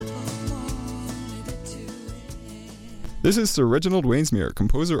This is Sir Reginald Wainsmere,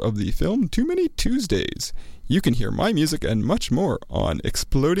 composer of the film Too Many Tuesdays. You can hear my music and much more on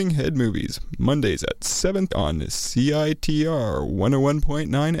Exploding Head Movies, Mondays at 7 on CITR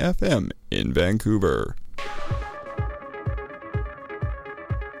 101.9 FM in Vancouver.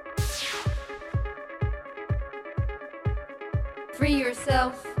 Free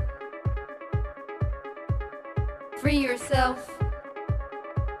yourself. Free yourself.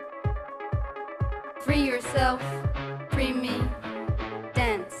 Free yourself. Free me.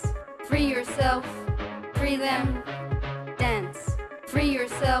 Dance. Free yourself. Free them. Dance. Free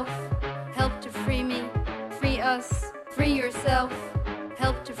yourself. Help to free me. Free us. Free yourself.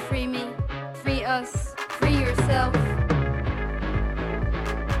 Help to free me. Free us. Free yourself.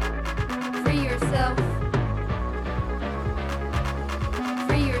 Free yourself.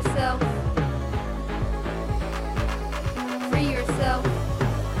 Free yourself. Free yourself.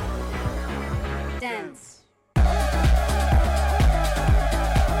 Dance.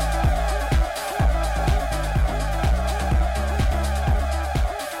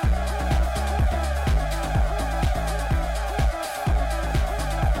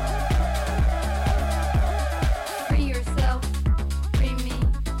 Free yourself. Free me.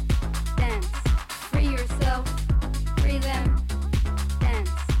 Dance. Free yourself. Free them. Dance.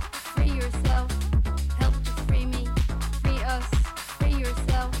 Free yourself. Help to free me. Free us. Free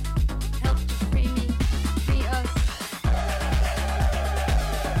yourself. Help to free me. Free us.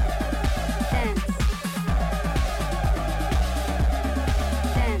 Dance.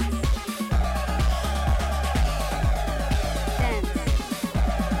 Dance.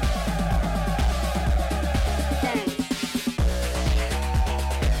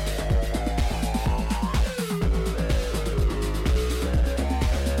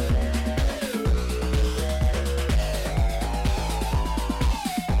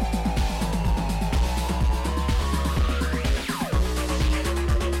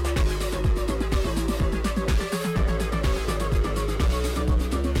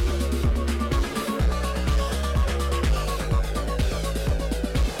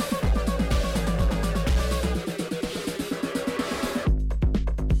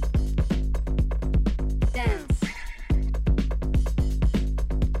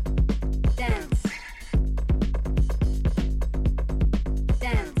 Dance.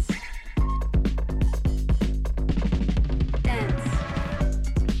 Dance. Dance. Dance.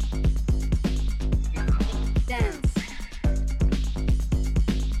 Dance.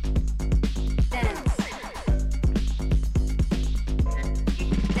 Dance. Dance.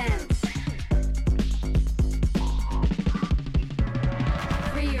 Dance. Dance.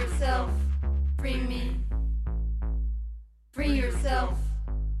 Free yourself. Free me. Free yourself.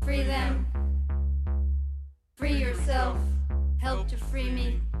 Free them. Free yourself. Help to free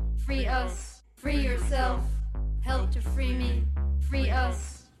me. Free us. Free yourself. Help to free me. Free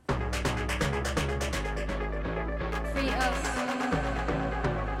us. Free us.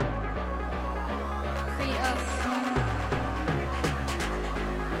 Free us.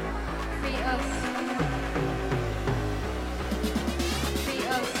 Free us. Free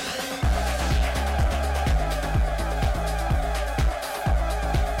us.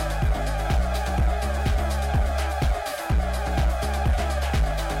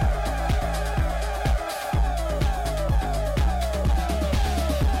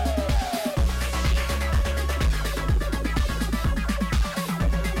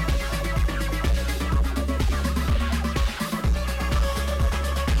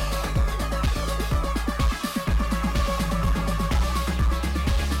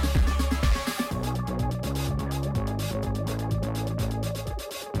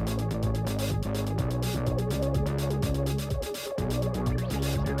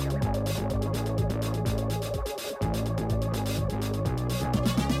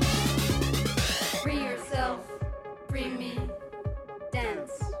 Free yourself. Free me.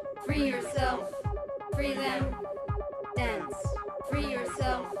 Dance. Free yourself. Free them. Dance. Free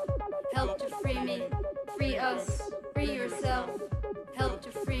yourself. Help to free me. Free us. Free yourself. Help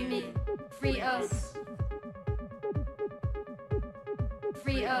to free me. Free us.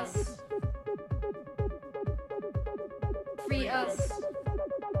 Free us. Free us.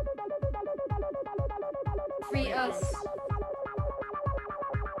 Free us.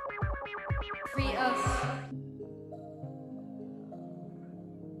 Free us.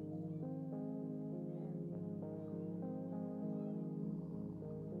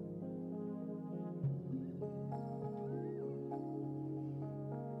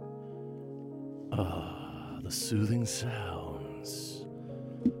 The soothing sounds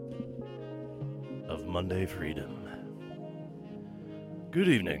of Monday freedom. Good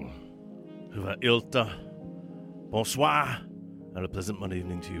evening. Hyvää ilta. bonsoir, and a pleasant Monday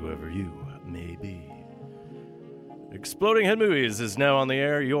evening to you, wherever you may be. Exploding Head Movies is now on the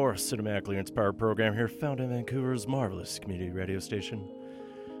air, your cinematically inspired program here, found in Vancouver's marvelous community radio station,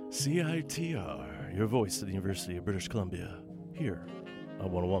 CITR, your voice of the University of British Columbia, here on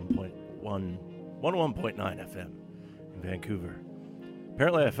 101.9 FM in Vancouver.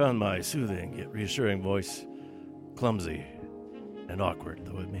 Apparently I found my soothing yet reassuring voice clumsy and awkward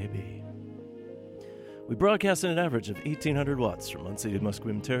though it may be. We broadcast at an average of 1,800 watts from unceded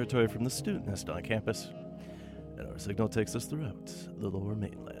Musqueam territory from the student nest on campus, and our signal takes us throughout the lower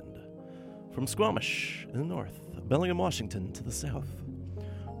mainland. From Squamish in the north, Bellingham, Washington to the south,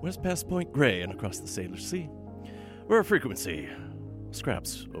 west past Point Grey and across the Salish Sea, where our frequency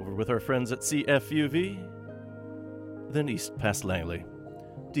scraps over with our friends at CFUV, then east past Langley,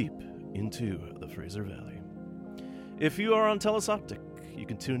 deep into the Fraser Valley. If you are on Telus Optic, you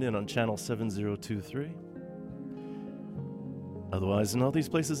can tune in on channel 7023. Otherwise, in all these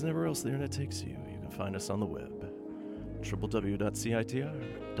places and everywhere else the internet takes you, you can find us on the web, www.citr.ca.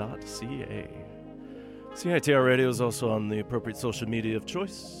 CITR Radio is also on the appropriate social media of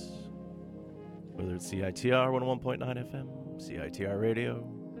choice, whether it's CITR 101.9 FM, CITR Radio,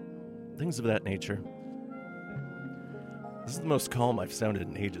 things of that nature. This is the most calm I've sounded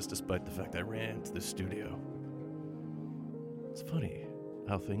in ages, despite the fact I ran to the studio. It's funny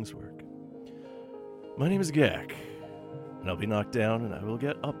how things work. My name is Gak, and I'll be knocked down, and I will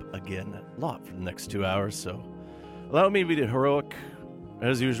get up again a lot for the next 2 hours, so allow me to be heroic,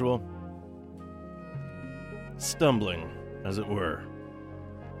 as usual, stumbling, as it were,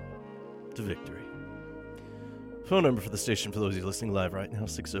 to victory. Phone number for the station for those of you listening live right now,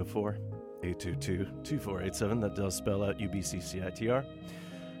 604-822-2487. That does spell out UBCCITR.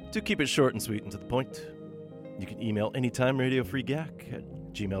 To keep it short and sweet and to the point, you can email anytime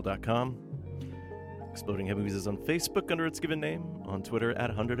radiofreegak@gmail.com. Exploding Head Movies is on Facebook under its given name, on Twitter at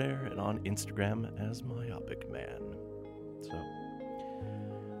 100air, and on Instagram as Myopic Man. So,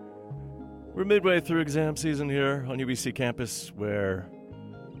 we're midway through exam season here on UBC campus, where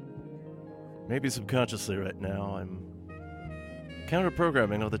maybe subconsciously right now I'm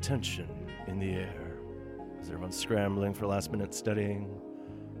counter-programming all the tension in the air as everyone's scrambling for last-minute studying,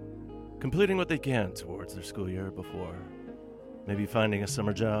 completing what they can towards their school year before maybe finding a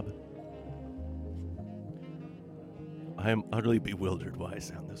summer job. I am utterly bewildered why I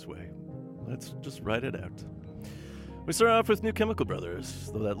sound this way. Let's just write it out. We start off with New Chemical Brothers,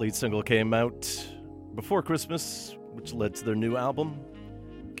 though that lead single came out before Christmas, which led to their new album.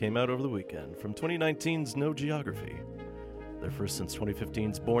 Came out over the weekend from 2019's No Geography, their first since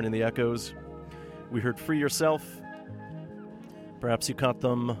 2015's Born in the Echoes. We heard Free Yourself. Perhaps you caught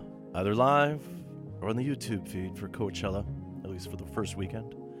them either live or on the YouTube feed for Coachella, at least for the first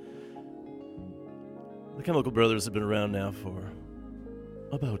weekend. The Chemical Brothers have been around now for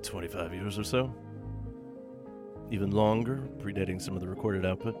about 25 years or so. Even longer, predating some of the recorded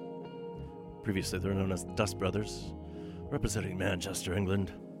output. Previously, they were known as the Dust Brothers, representing Manchester,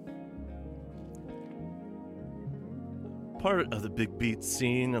 England. Part of the big beat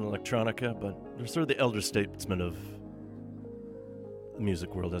scene and electronica, but they're sort of the elder statesmen of the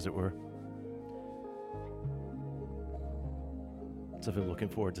music world, as it were. So I've been looking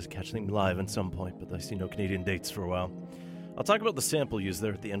forward to catching them live at some point, but I see no Canadian dates for a while. I'll talk about the sample used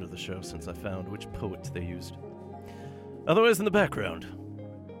there at the end of the show, since I found which poet they used. Otherwise, in the background,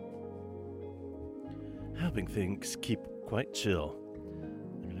 helping things keep quite chill.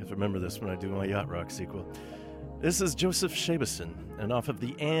 I'm going to have to remember this when I do my Yacht Rock sequel. This is Joseph Shabason, and off of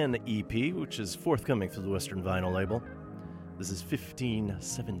the Anne EP, which is forthcoming through the Western Vinyl label. This is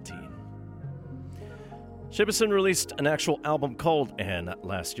 1517. Shabason released an actual album called Anne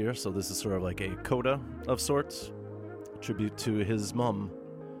last year, so this is sort of like a coda of sorts, a tribute to his mom,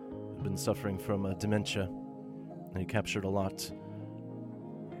 who'd been suffering from dementia, and he captured a lot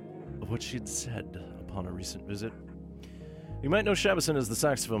of what she'd said upon a recent visit. You might know Shabason as the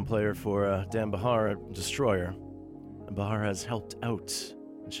saxophone player for Dan Bahar at Destroyer, and Bahar has helped out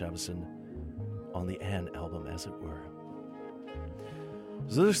Shabason on the Anne album, as it were.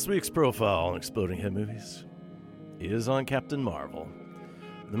 So this week's profile on Exploding Head Movies is on Captain Marvel,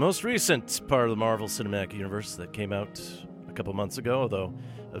 the most recent part of the Marvel Cinematic Universe that came out a couple months ago, though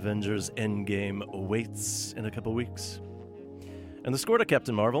Avengers Endgame awaits in a couple weeks. And the score to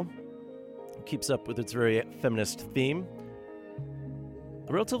Captain Marvel keeps up with its very feminist theme.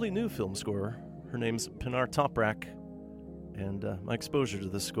 A relatively new film scorer. Her name's Pinar Toprak, and my exposure to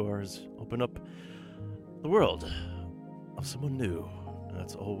this score has opened up the world of someone new. And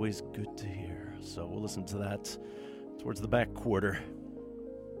that's always good to hear. So we'll listen to that towards the back quarter,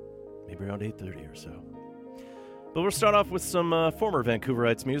 maybe around 8:30 or so. But we'll start off with some former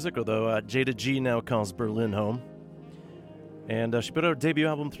Vancouverites music, although Jada G now calls Berlin home. And she put out her debut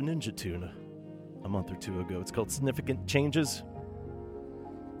album through Ninja Tune a month or two ago. It's called Significant Changes.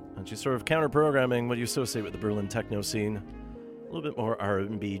 And she's sort of counter-programming what you associate with the Berlin techno scene. A little bit more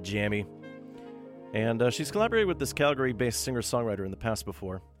R&B jammy. And she's collaborated with this Calgary-based singer-songwriter in the past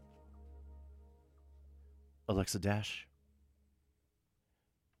before. Alexa Dash.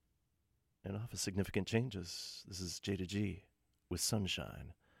 And off of Significant Changes, this is Jada G with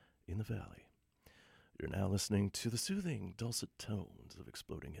Sunshine in the Valley. You're now listening to the soothing, dulcet tones of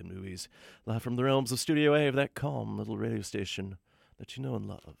Exploding Head Movies, live from the realms of Studio A of that calm little radio station that you know and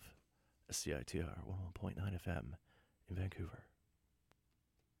love, CITR 101.9 FM in Vancouver.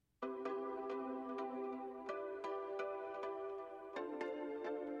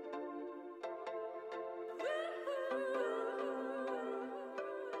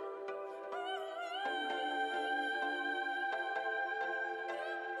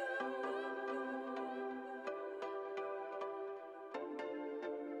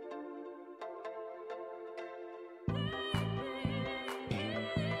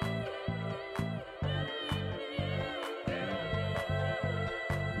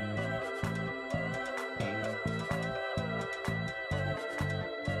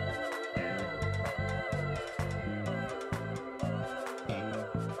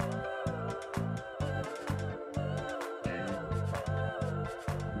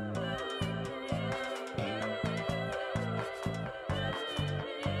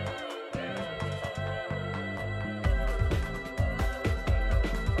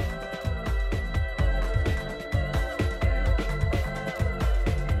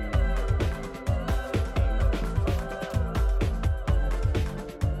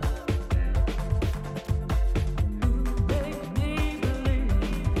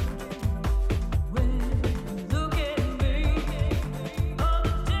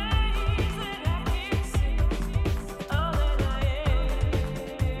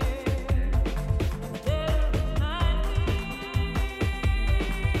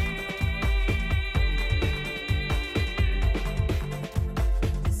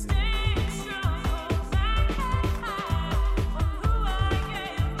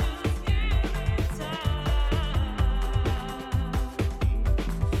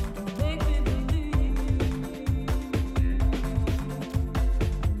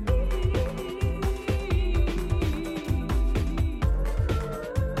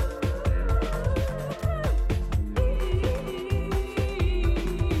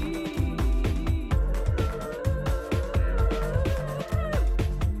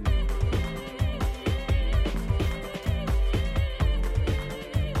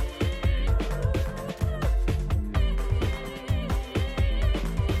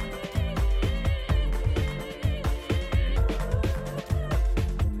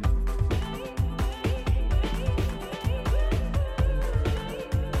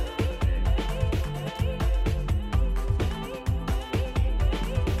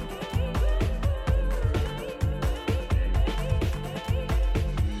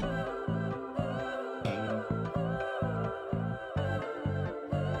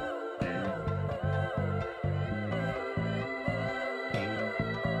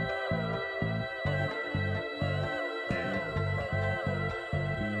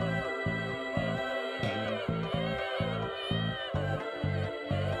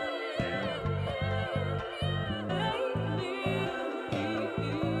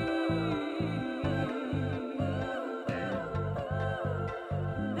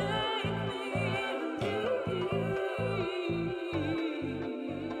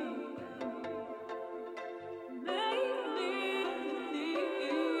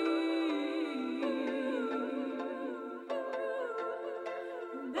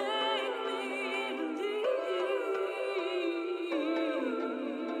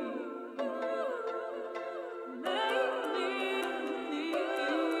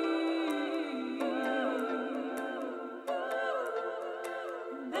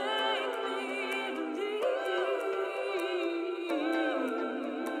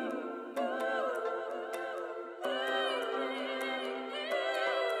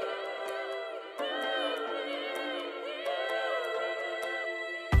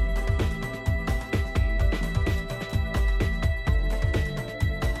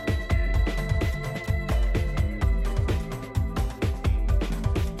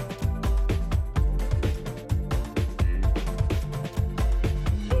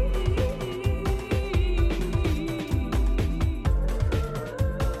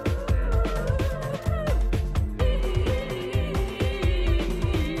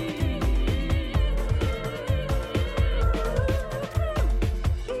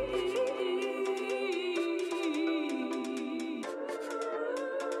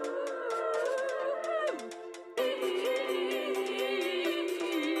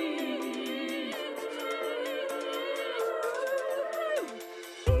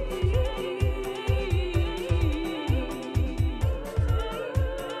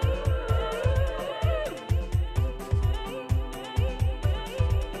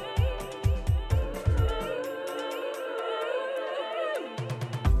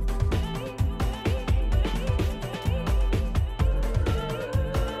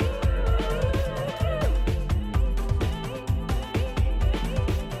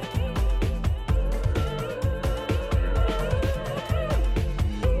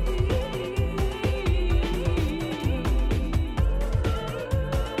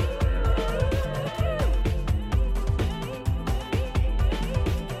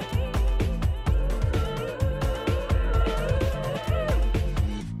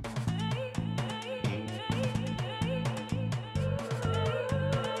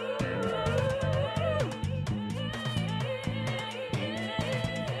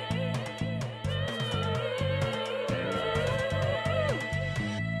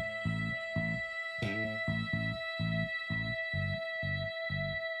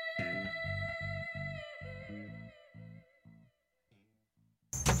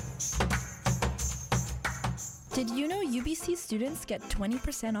 Did you know UBC students get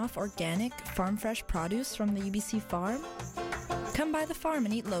 20% off organic, farm fresh produce from the UBC farm? Come by the farm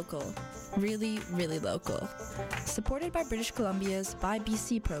and eat local. Really, really local. Supported by British Columbia's Buy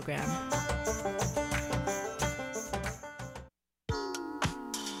BC program.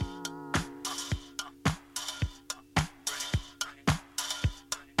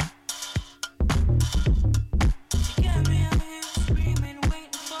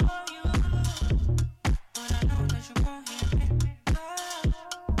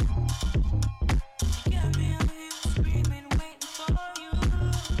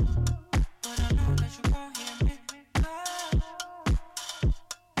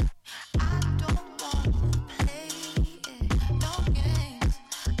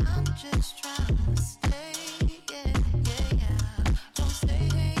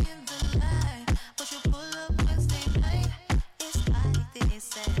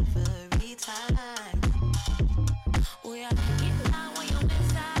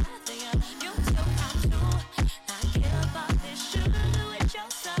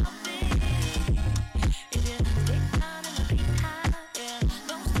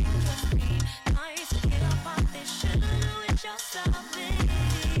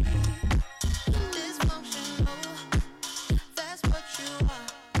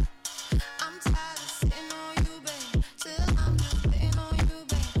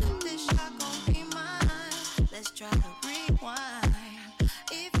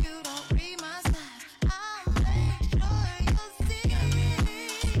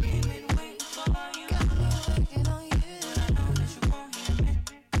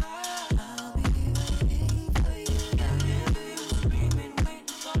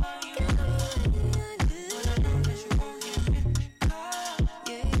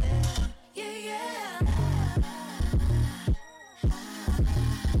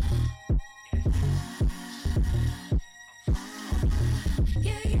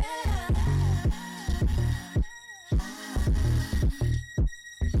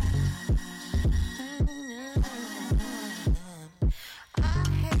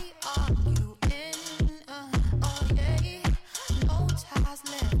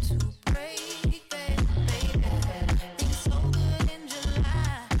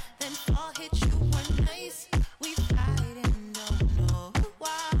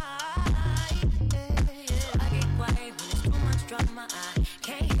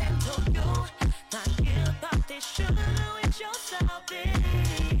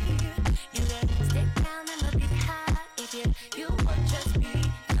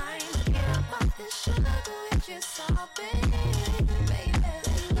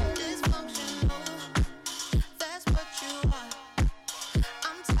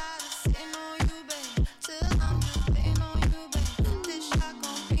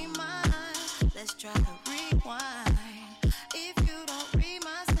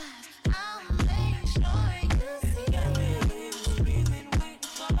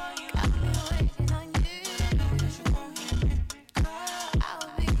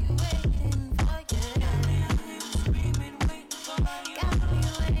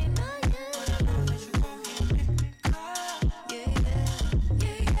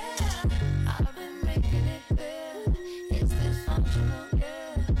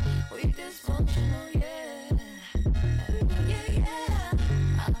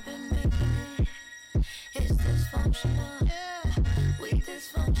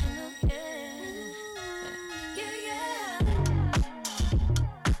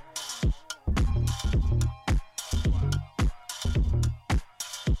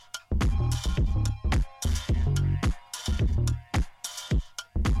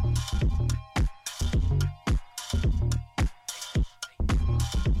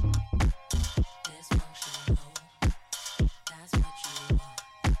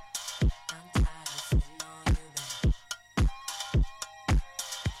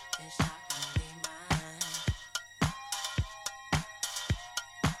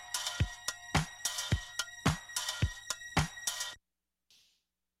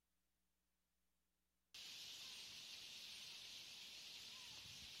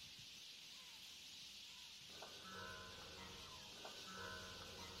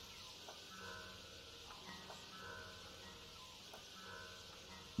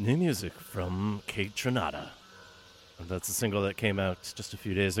 New music from Kate Trinata. That's a single that came out just a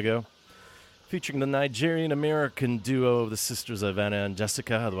few days ago, featuring the Nigerian-American duo the sisters Ivana and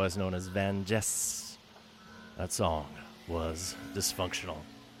Jessica, otherwise known as Van Jess. That song was Dysfunctional.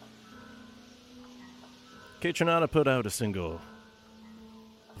 Kate Trinata put out a single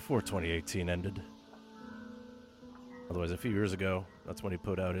before 2018 ended. Otherwise, a few years ago, That's when he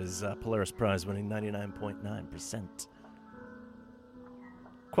put out his Polaris Prize winning 99.9%.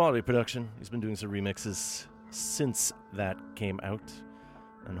 Quality production. He's been doing some remixes since that came out.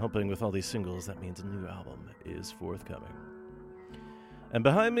 And hoping with all these singles, that means a new album is forthcoming. And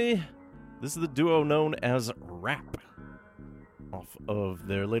behind me, this is the duo known as Rap, off of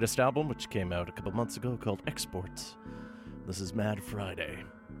their latest album, which came out a couple months ago, called Exports. This is Mad Friday.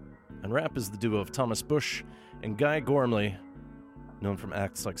 And Rap is the duo of Thomas Bush and Guy Gormley, known from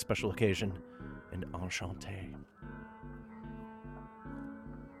acts like Special Occasion and Enchanté.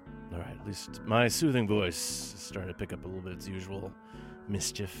 All right, at least my soothing voice is starting to pick up a little bit its usual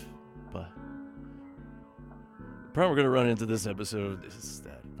mischief, but the problem we're going to run into this episode is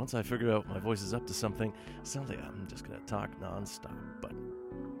that once I figure out my voice is up to something, it sounds like I'm just going to talk nonstop, but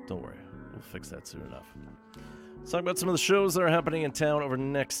don't worry, we'll fix that soon enough. Let's talk about some of the shows that are happening in town over the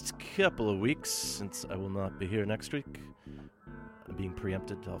next couple of weeks, since I will not be here next week. I'm being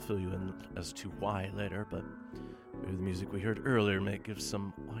preempted. I'll fill you in as to why later, but maybe the music we heard earlier may give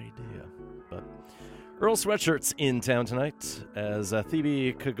some idea. But Earl Sweatshirt's in town tonight as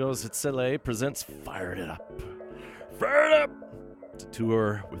Phoebe Kagositsele presents Fired It Up. Fired Up! It's a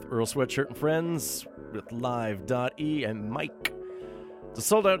tour with Earl Sweatshirt and friends with Live.E and Mike. It's a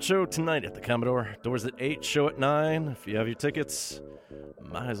sold-out show tonight at the Commodore. Doors at 8, show at 9. If you have your tickets,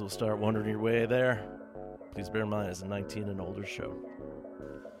 might as well start wandering your way there. Please bear in mind, it's a 19 and older show.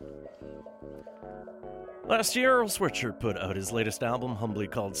 Last year, Earl Sweatshirt put out his latest album, humbly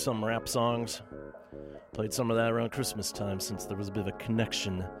called Some Rap Songs. Played some of that around Christmas time since there was a bit of a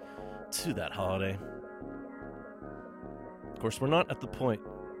connection to that holiday. Of course, we're not at the point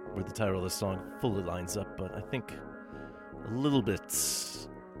where the title of this song fully lines up, but I think a little bit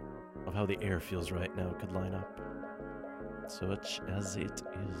of how the air feels right now could line up. Such as it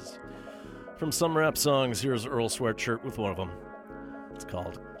is. From Some Rap Songs, here's Earl Sweatshirt with one of them. It's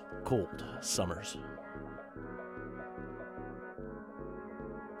called Cold Summers.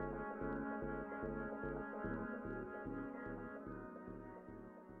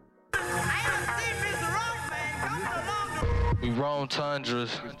 We roam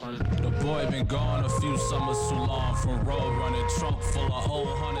tundras. The boy been gone a few summers too long. From road running, trunk full of old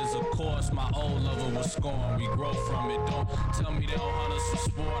hunters. Of course, my old lover was scorned. We grow from it. Don't tell me they don't hunt us for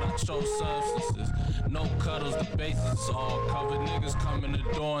sport. I chose substances. No cuddles, the bases all covered. Niggas come in the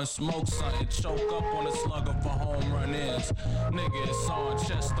door and smoke something. Choke up on a slugger for home run ins. Nigga, it's on.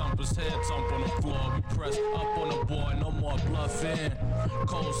 Chest thumpers, head thump on the floor. We press up on the board, no more bluffing.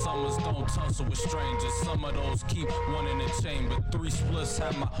 Cold summers don't tussle with strangers. Some of those keep one in the chain, but 3 splits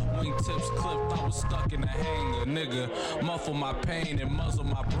had my wingtips clipped. I was stuck in a hanger, nigga. Muffle my pain and muzzle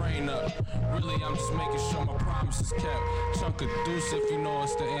my brain up. Really, I'm just making sure my promises kept. Chunk of deuce if you know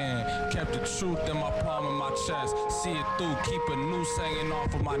it's the end. Kept the truth in my palm and my chest. See it through, keep a noose hanging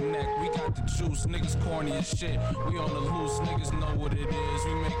off of my neck. We got the juice, niggas corny as shit. We on the loose, niggas know what it is.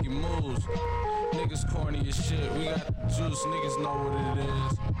 We making moves. Niggas corny as shit. We got the juice, niggas know what it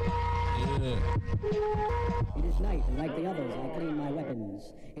is. Yeah. It is night, and like the others, I clean my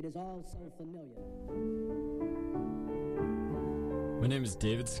weapons. It is all so familiar. My name is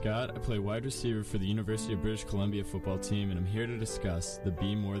David Scott. I play wide receiver for the University of British Columbia football team, and I'm here to discuss the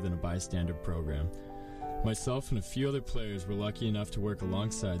Be More Than a Bystander program. Myself and a few other players were lucky enough to work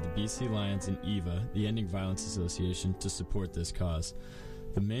alongside the BC Lions and EVA, the Ending Violence Association, to support this cause.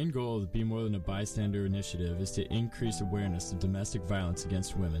 The main goal of the Be More Than a Bystander initiative is to increase awareness of domestic violence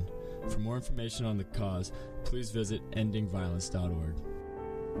against women. For more information on the cause, please visit endingviolence.org.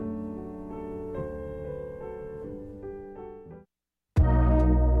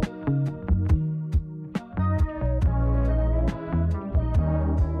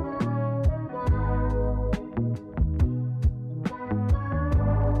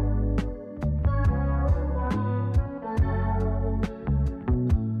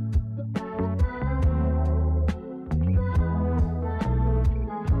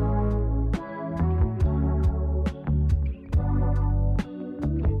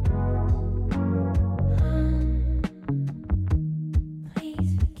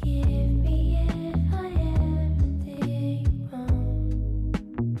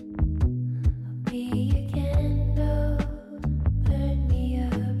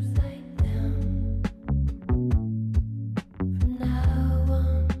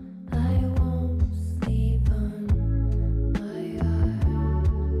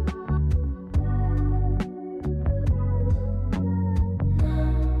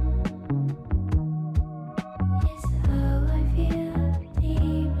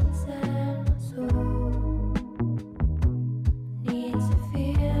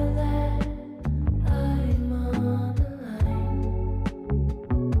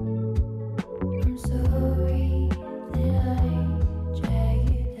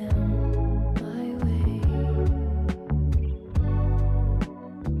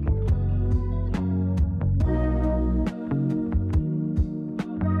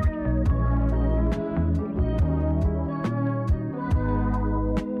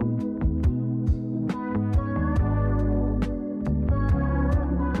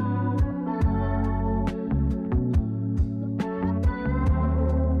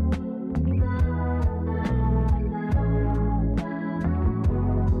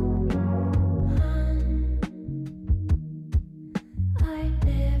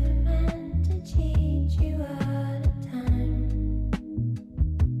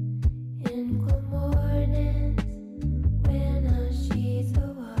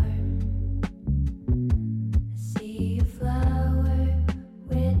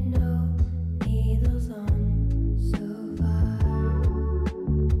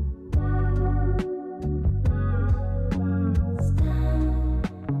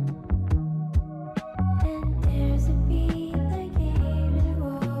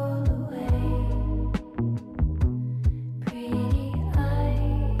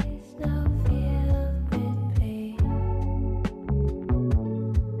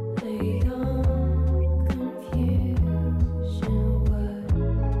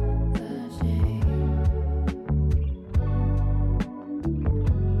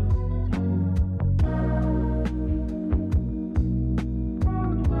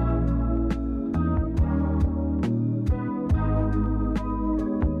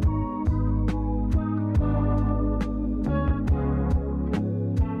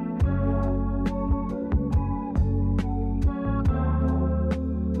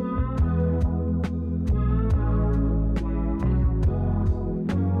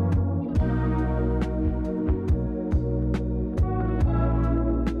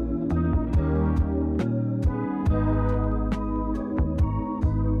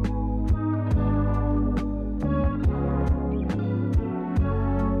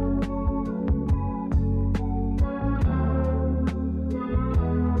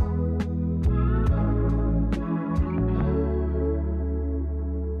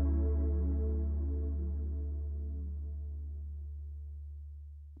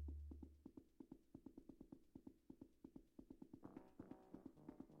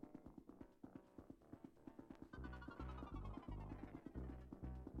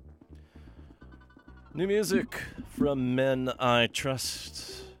 New music from Men I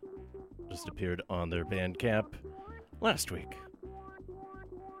Trust just appeared on their Bandcamp last week.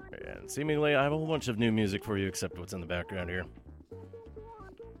 And seemingly I have a whole bunch of new music for you except what's in the background here.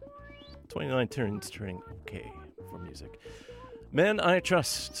 29 turning okay for music. Men I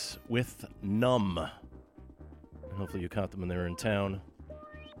Trust with Numb. And hopefully you caught them when they were in town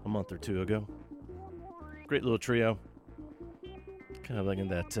a month or two ago. Great little trio. Kind of like in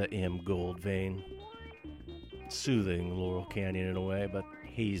that AM Gold vein. Soothing Laurel Canyon in a way, but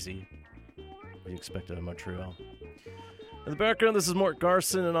hazy. What you expect out of Montreal. In the background, this is Mort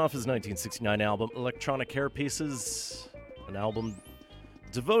Garson and off his 1969 album, Electronic Hairpieces. An album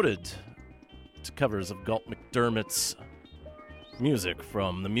devoted to covers of Galt McDermott's music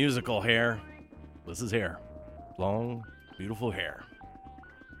from the musical Hair. This is Hair. Long, beautiful hair.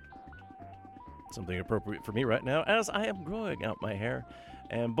 Something appropriate for me right now as I am growing out my hair.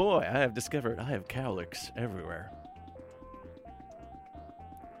 And boy, I have discovered I have cowlicks everywhere.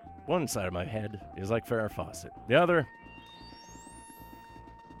 One side of my head is like Farrah Fawcett. The other,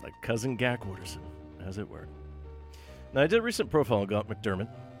 like Cousin Gack Wooderson, as it were. Now, I did a recent profile on Galt McDermott,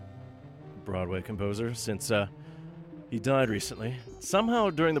 Broadway composer, since he died recently. Somehow,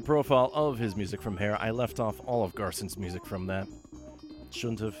 during the profile of his music from Hair, I left off all of Garson's music from that.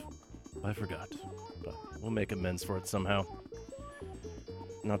 Shouldn't have. I forgot. But we'll make amends for it somehow.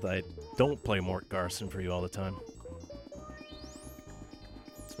 Not that I don't play Mort Garson for you all the time.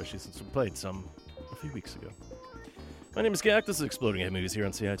 Especially since we played some a few weeks ago. My name is Gak. This is Exploding Head Movies here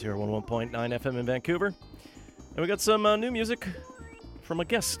on CITR 101.9 FM in Vancouver. And we got some new music from a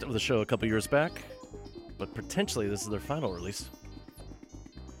guest of the show a couple years back. But potentially this is their final release.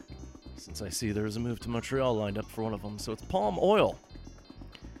 Since I see there's a move to Montreal lined up for one of them. So it's Palm Oil.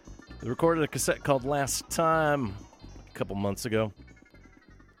 They recorded a cassette called Last Time a couple months ago.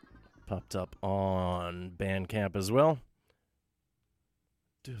 Popped up on Bandcamp as well.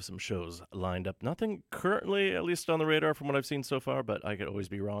 Do have some shows lined up. Nothing currently, at least on the radar from what I've seen so far, but I could always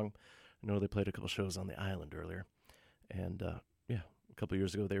be wrong. I know they played a couple shows on the island earlier. And, a couple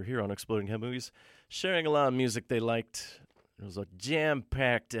years ago they were here on Exploding Head Movies, sharing a lot of music they liked. It was a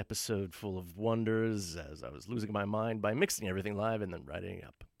jam-packed episode full of wonders as I was losing my mind by mixing everything live and then writing it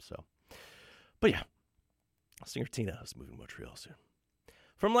up. But yeah, singer Tina is moving to Montreal soon.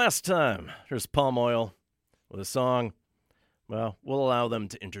 From Last Time, here's Palm Oil with a song. Well, we'll allow them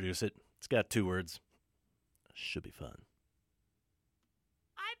to introduce it. It's got 2 words. Should be fun.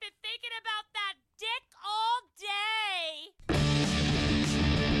 I've been thinking about that dick all day.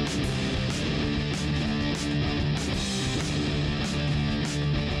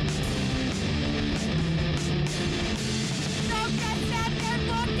 Don't just stand there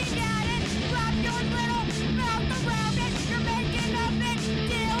looking at it. Wrap your little mouth around it. You're making a big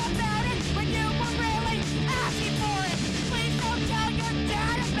deal about it when you were really asking for it. Please don't tell your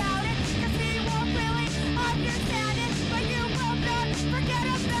dad about it, 'cause he won't really understand it. But you will not forget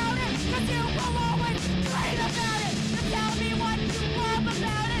about it, 'cause you will always dream about it. So tell me what you love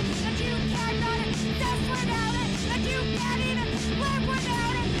about it, that you cannot exist without it, that you can't even live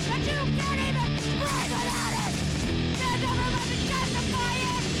without it, that you can't even breathe without it. Then never let me justify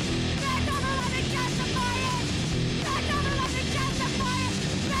it. Then never let me justify it. Then never let me justify it.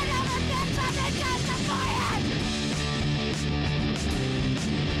 Then never let me justify it.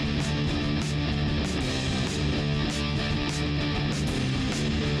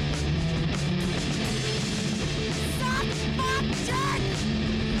 Suck my dick.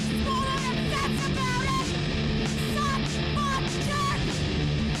 Swallow your guts about it. Suck my dick.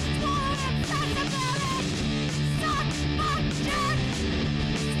 Swallow your guts about it. Suck my dick.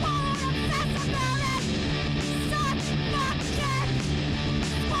 Swallow your guts about it. Suck my dick.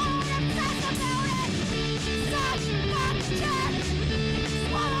 Swallow your guts about it. Suck my dick.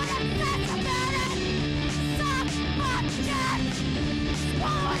 Swallow your guts about it. Suck my dick.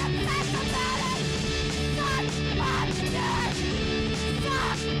 Swallow your guts about it. Suck my dick.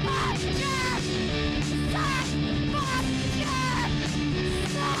 Suck my dick. Suck my dick.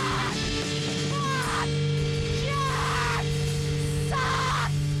 Suck my dick.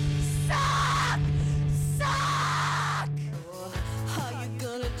 Suck. Are you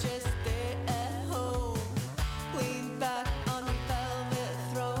gonna just stay at home? Lean back on the velvet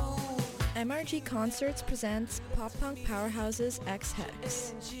throne. MRG Concerts presents pop punk powerhouses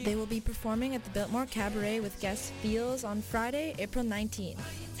X-Hex. They will be performing at the Biltmore Cabaret with guest Feels on Friday, April 19th.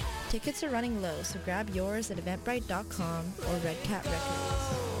 Tickets are running low, so grab yours at eventbrite.com or Red Cat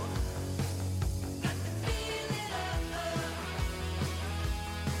Records.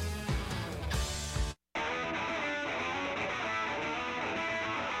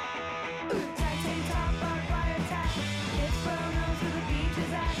 Tight tank top,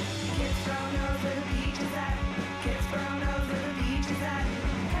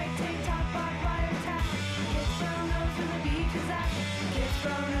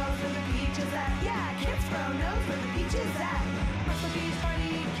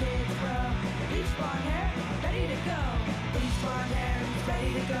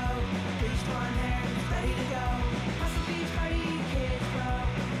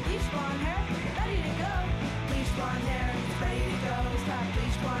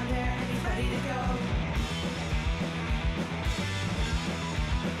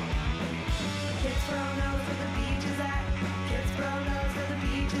 Bro knows where the beach is at. Kids Bro knows where the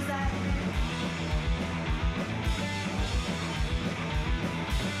beach is at.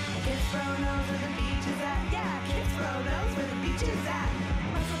 Kids Bro knows where the beach is at. Yeah, Kids Bro knows where the beach is at.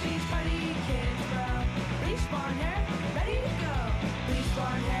 Muscle Beach Party, Kids Bro. Bleach blonde hair, ready to go. Bleach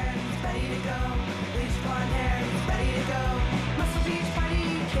blonde hair, he's ready to go. Bleach blonde hair, he's ready to go. Muscle Beach Party,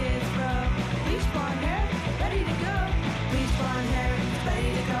 Kids Bro. Bleach blonde hair, ready to go. Bleach blonde hair, he's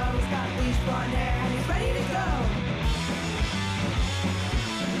ready to go. He's got bleach blonde hair and he's ready to go.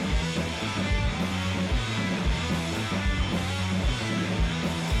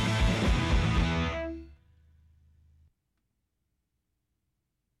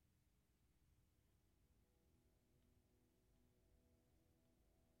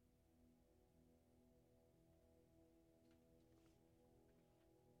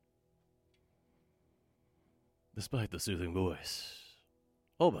 Despite the soothing voice,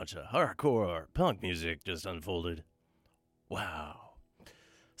 a whole bunch of hardcore punk music just unfolded. Wow.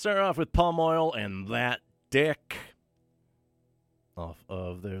 Starting off with Palm Oil and That Dick, off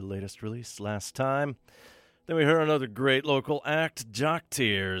of their latest release Last Time. Then we heard another great local act, Jock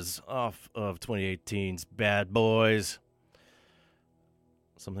Tears, off of 2018's Bad Boys.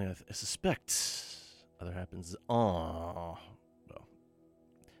 Something I suspect either happens well,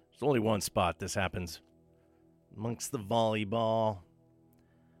 there's only one spot this happens. Amongst the volleyball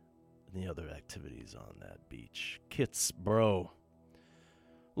and the other activities on that beach. Kits Bro.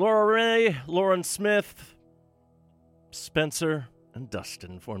 Laura Ray, Lauren Smith, Spencer, and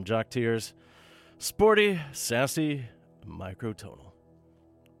Dustin formed Jock Tears. Sporty, sassy, microtonal.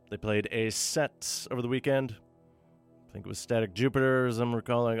 They played a set over the weekend. I think it was Static Jupiter, as I'm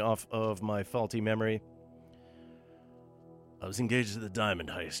recalling off of my faulty memory. I was engaged in the diamond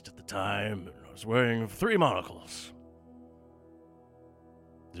heist at the time, and I was wearing 3 monocles.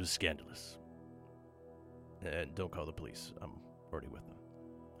 It was scandalous. And don't call the police. I'm already with them.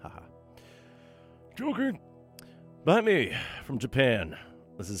 Haha. Joking. By me, from Japan.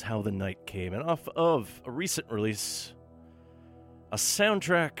 This is How the Night Came. And off of a recent release, a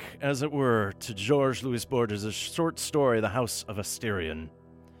soundtrack, as it were, to George Louis Borges' short story, The House of Asterion.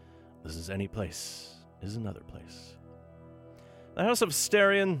 This is Any Place is Another Place. The House of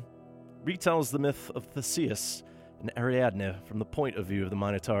Asterion retells the myth of Theseus and Ariadne from the point of view of the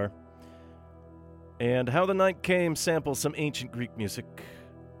Minotaur. And How the Night Came samples some ancient Greek music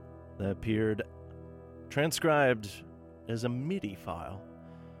that appeared transcribed as a MIDI file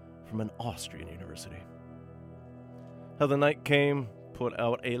from an Austrian university. How the Night Came put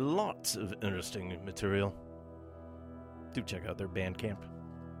out a lot of interesting material. Do check out their Bandcamp.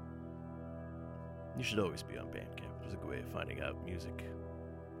 You should always be on Bandcamp. There's a good way of finding out music.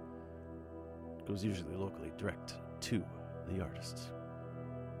 It goes usually locally direct to the artists.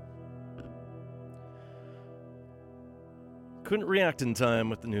 Couldn't react in time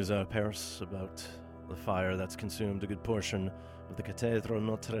with the news out of Paris about the fire that's consumed a good portion of the Cathédrale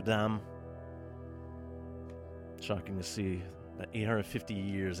Notre Dame. Shocking to see that 850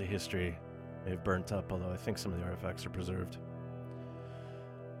 years of history may have burnt up, although I think some of the artifacts are preserved.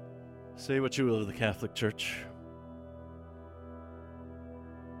 Say what you will of the Catholic Church.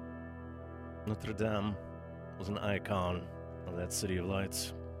 Notre Dame was an icon of that city of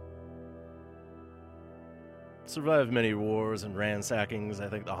lights. Survived many wars and ransackings. I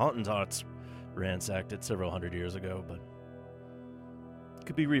think the Hottentots ransacked it several hundred years ago, but it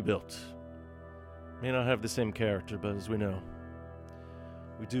could be rebuilt. May not have the same character, but as we know,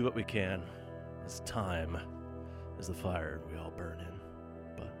 we do what we can as time is the fire we all burn in.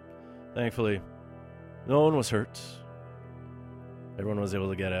 But thankfully, no one was hurt. Everyone was able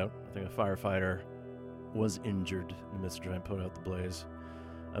to get out. I think a firefighter was injured in the midst of trying to put out the blaze.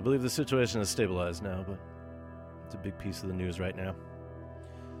 I believe the situation has stabilized now, but it's a big piece of the news right now.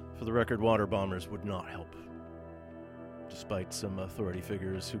 For the record, water bombers would not help, despite some authority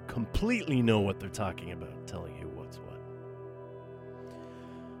figures who completely know what they're talking about, telling you what's what.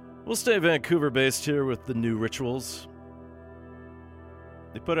 We'll stay Vancouver-based here with the New Rituals.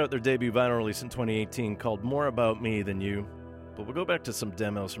 They put out their debut vinyl release in 2018 called More About Me Than You, but we'll go back to some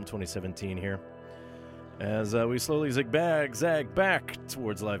demos from 2017 here, as we slowly zag back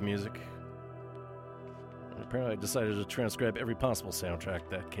towards live music. And apparently I decided to transcribe every possible soundtrack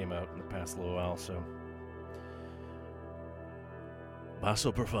that came out in the past little while, so...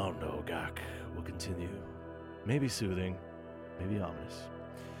 Basso Profondo, Gak, will continue. Maybe soothing, maybe ominous.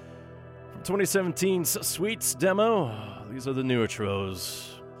 From 2017's Sweets demo, these are the New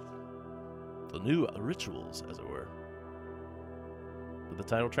Rituals. The New Rituals, as it were. With the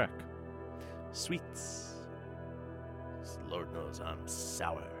title track, Sweets. Lord knows I'm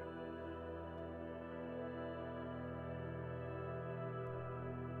sour.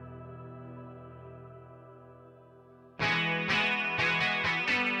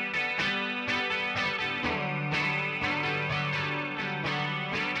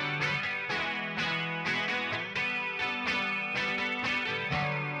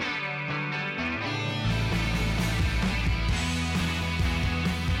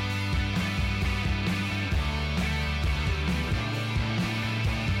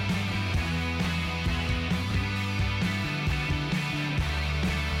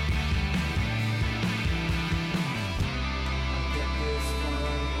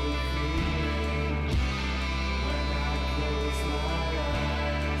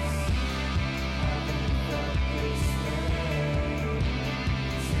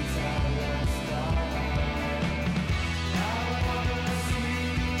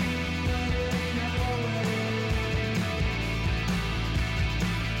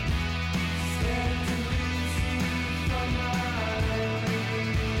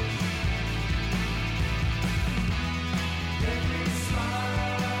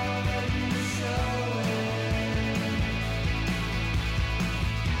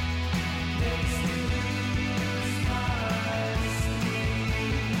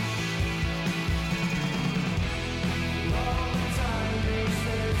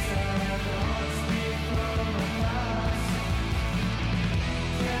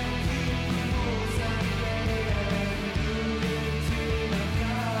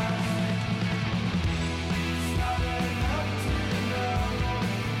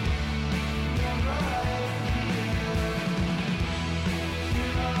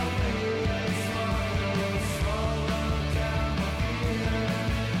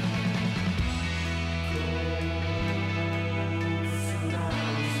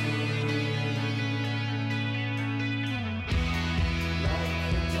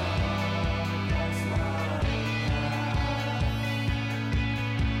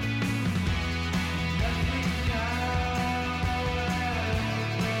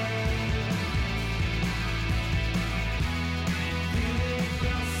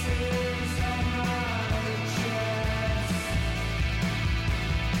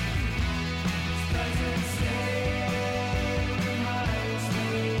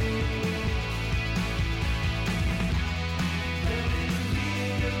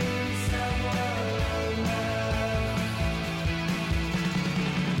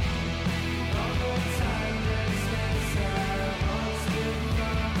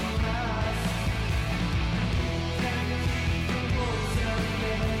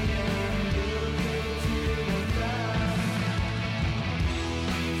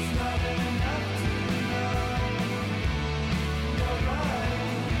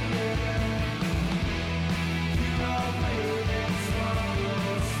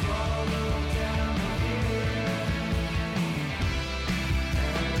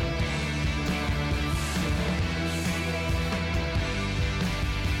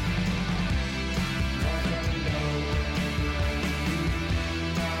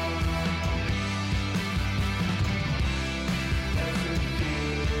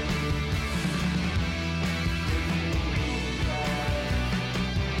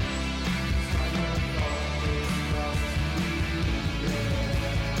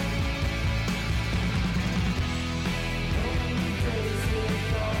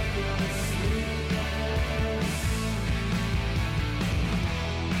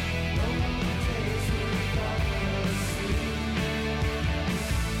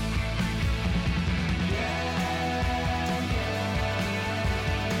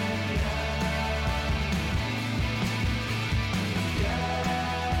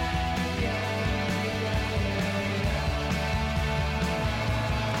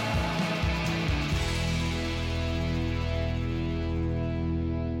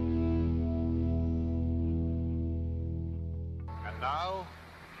 Now,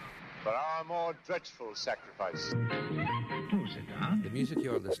 for our more dreadful sacrifice. The music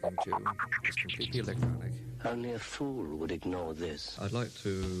you're listening to is completely electronic. Only a fool would ignore this. I'd like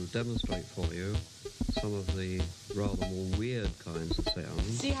to demonstrate for you some of the rather more weird kinds of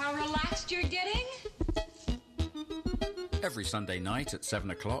sounds. See how relaxed you're getting? Every Sunday night at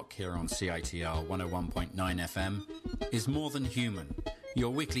 7 o'clock here on CITR 101.9 FM is More Than Human,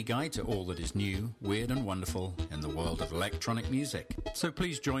 your weekly guide to all that is new, weird and wonderful in the world of electronic music. So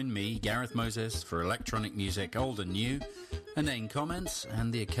please join me, Gareth Moses, for electronic music old and new, inane comments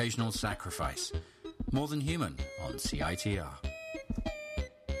and the occasional sacrifice. More Than Human on CITR.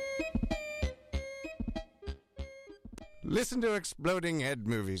 Listen to Exploding Head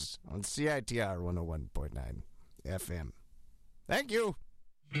Movies on CITR 101.9 FM. Thank you.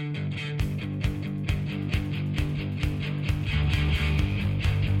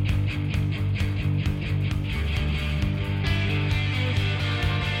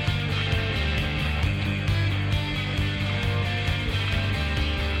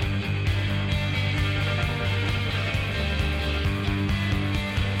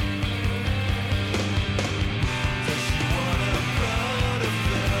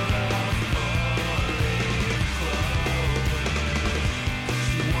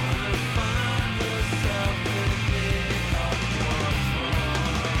 Wanna find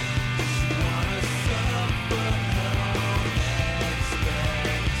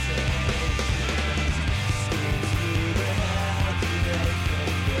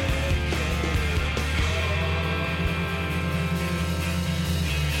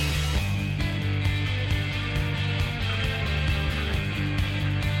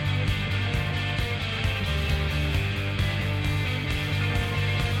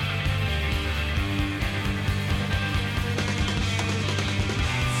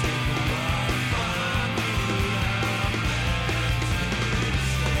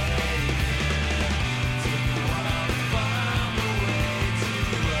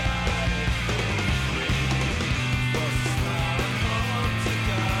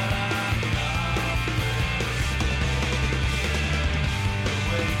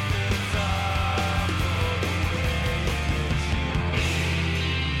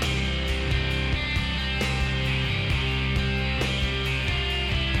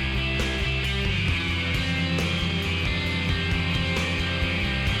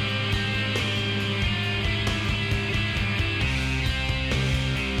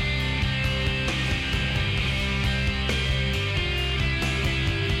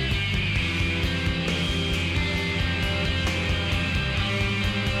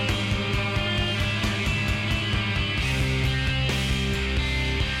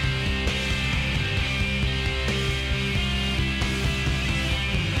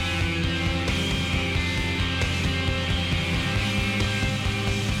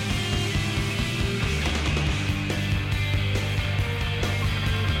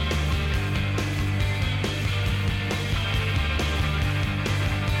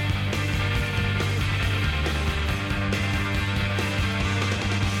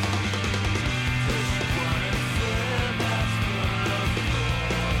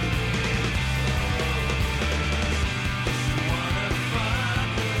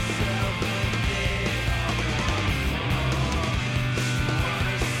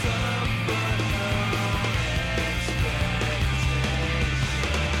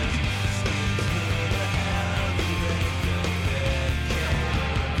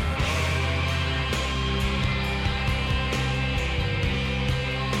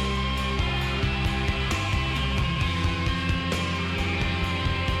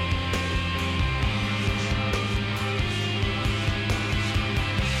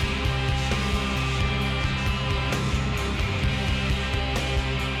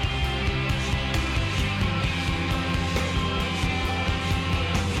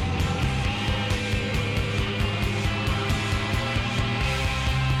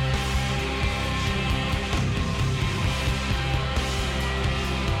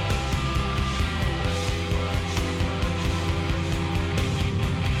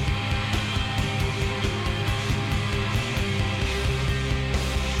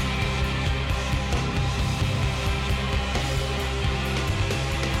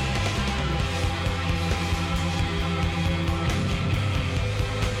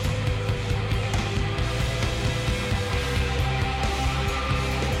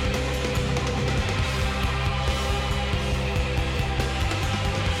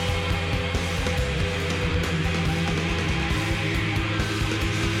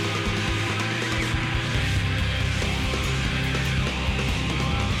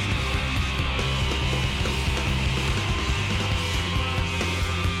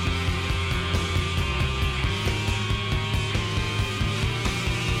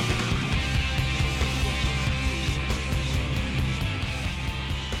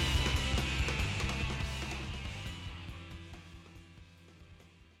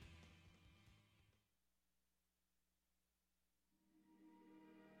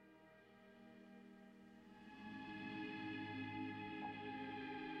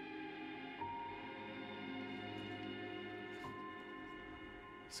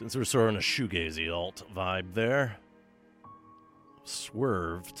Since we're sort of in a shoegazy alt vibe there,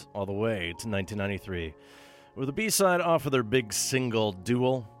 swerved all the way to 1993, with the B-side off of their big single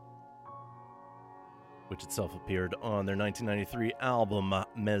Duel, which itself appeared on their 1993 album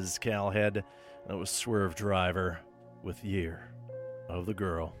Mezcal Head. That was Swerve Driver with Year of the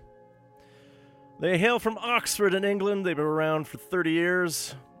Girl. They hail from Oxford in England. They've been around for 30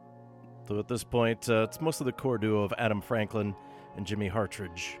 years. Though at this point, it's mostly the core duo of Adam Franklin and Jimmy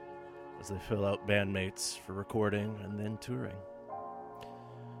Hartridge as they fill out bandmates for recording and then touring.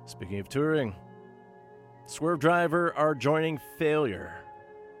 Speaking of touring, Swerve Driver are joining Failure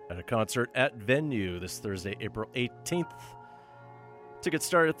at a concert at Venue this Thursday, April 18th. Tickets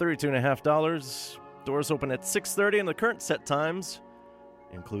start at $32.50. Doors open at 6:30, and the current set times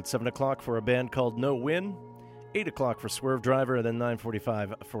include 7 o'clock for a band called No Win, 8 o'clock for Swerve Driver, and then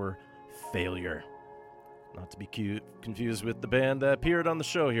 9:45 for Failure. Not to be confused with the band that appeared on the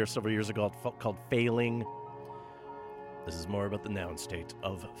show here several years ago called Failing. This is more about the noun state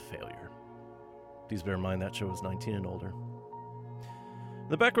of failure. Please bear in mind that show was 19 and older. In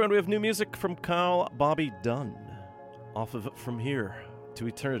the background, we have new music from Kyle Bobby Dunn, off of From Here to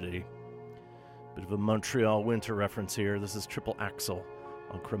Eternity. Bit of a Montreal winter reference here. This is Triple Axel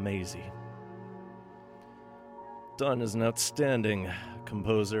on Cremazy. Dunn is an outstanding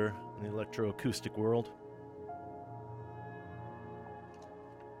composer in the electroacoustic world.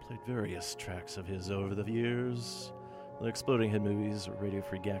 Played various tracks of his over the years. The Exploding Head Movies or Radio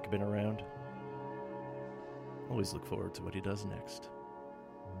Free Gak have been around. Always look forward to what he does next.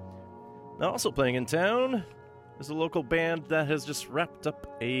 Now, also playing in town is a local band that has just wrapped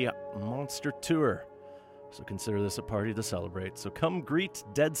up a monster tour. So consider this a party to celebrate. So come greet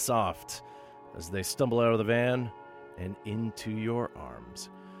Dead Soft as they stumble out of the van and into your arms.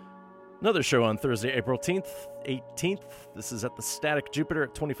 Another show on Thursday, April 18th. This is at the Static Jupiter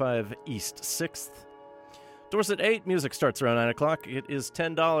at 25 East 6th. Doors at 8. Music starts around 9 o'clock. It is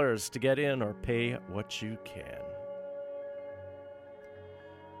 $10 to get in or pay what you can.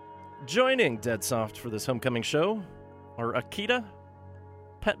 Joining Dead Soft for this homecoming show are Akita,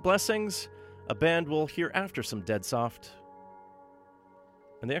 Pet Blessings, a band we'll hear after some Dead Soft.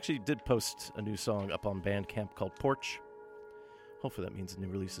 And they actually did post a new song up on Bandcamp called Porch. Hopefully that means the new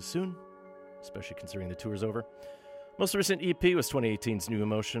releases soon, especially considering the tour's over. Most recent EP was 2018's New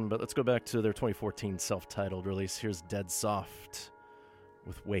Emotion, but let's go back to their 2014 self-titled release. Here's Dead Soft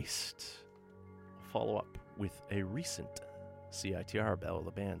with Waste. Follow up with a recent CITR Battle of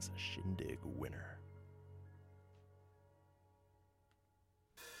the Bands Shindig winner.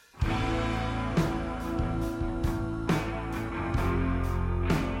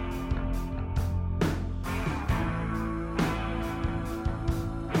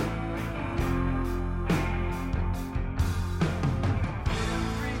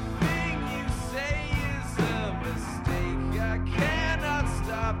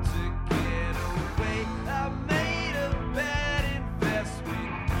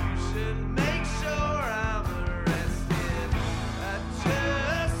 Make sure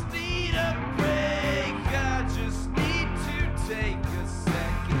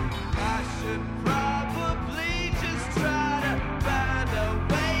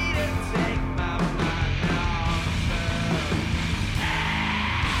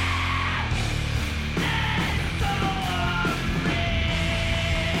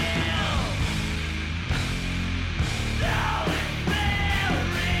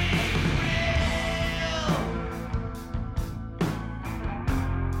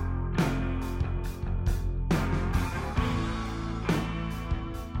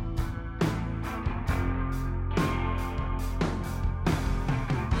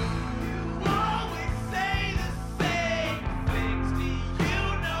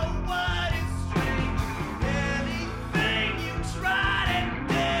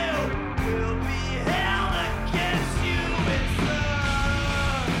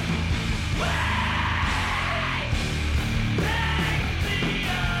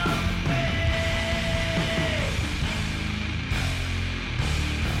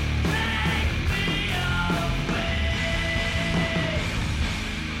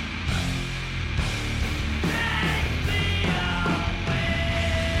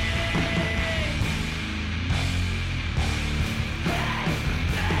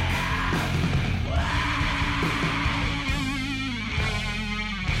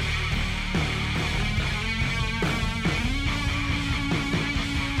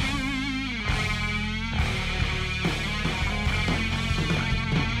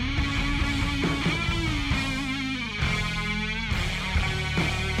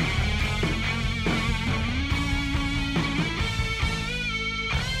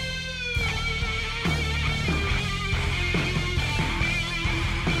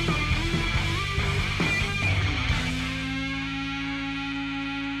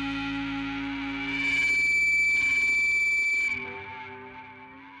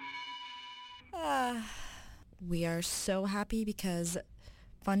we are so happy because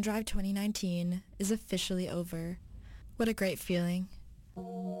Fund Drive 2019 is officially over. What a great feeling.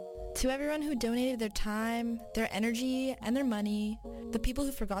 To everyone who donated their time, their energy, and their money, the people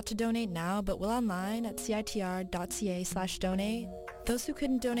who forgot to donate now but will online at citr.ca/donate, those who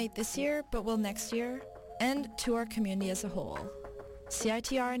couldn't donate this year but will next year, and to our community as a whole.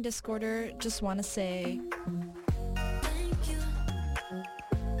 CITR and Discorder just want to say... Thank you.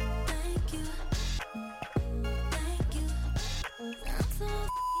 Thank you. Thank you. I'm so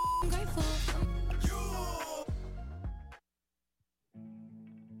grateful.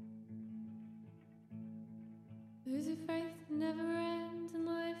 There's a faith that never ends in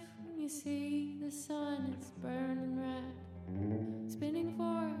life when you see the sun, it's burning red. Spinning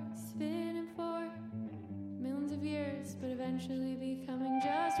for millions of years, but eventually becoming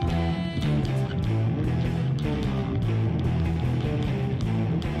just wind.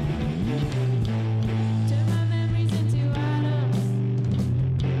 Turn my memories into atoms,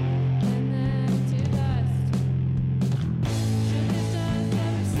 and then to dust. Should this dust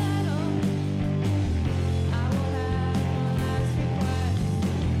ever settle, I will have one last request,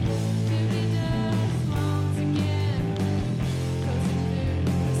 to be dust once again, coasting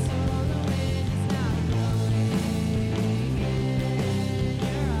through the solar wind is now blowing in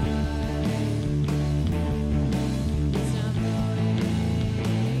your eyes. It's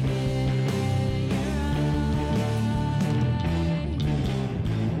not blowing in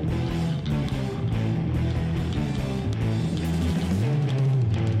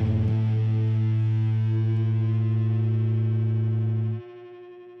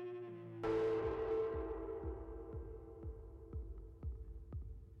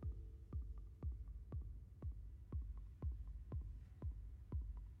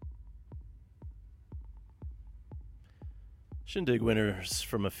Shindig winners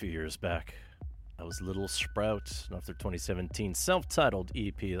from a few years back. That was Little Sprout off their 2017 self-titled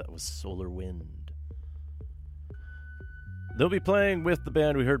EP. That was Solar Wind. They'll be playing with the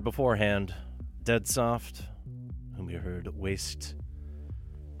band we heard beforehand, Dead Soft, whom we heard Waste.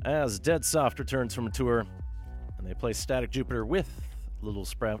 As Dead Soft returns from a tour, and they play Static Jupiter with Little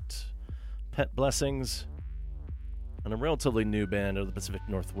Sprout, Pet Blessings, and a relatively new band out of the Pacific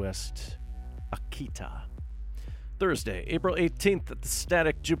Northwest, Akita. Thursday, April 18th at the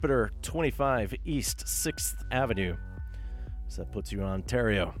Static Jupiter, 25 East 6th Avenue. So that puts you in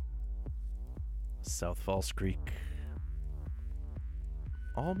Ontario. South Falls Creek.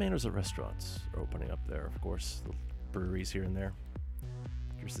 All manners of restaurants are opening up there, of course. The breweries here and there.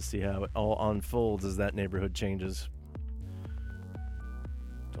 Curious to see how it all unfolds as that neighborhood changes.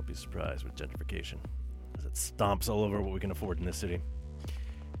 Don't be surprised with gentrification, as it stomps all over what we can afford in this city.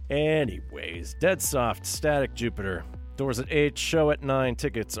 Anyways, Dead Soft, Static Jupiter. Doors at 8, show at 9.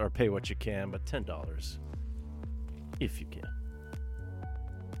 Tickets are pay what you can, but $10 if you can.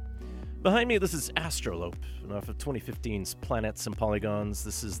 Behind me, this is Astrolope, and off of 2015's Planets and Polygons.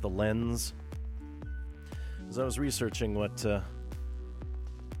 This is The Lens. As I was researching what this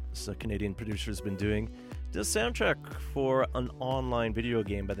Canadian producer's been doing, did a soundtrack for an online video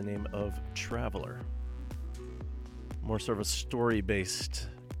game by the name of Traveler. More sort of a story-based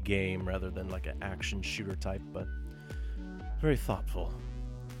game rather than like an action shooter type, but very thoughtful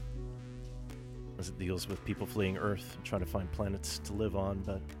as it deals with people fleeing Earth and trying to find planets to live on,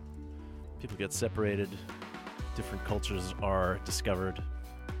 but people get separated, different cultures are discovered,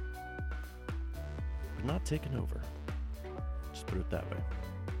 but not taken over. Just put it that way.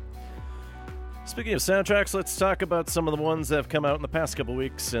 Speaking of soundtracks, let's talk about some of the ones that have come out in the past couple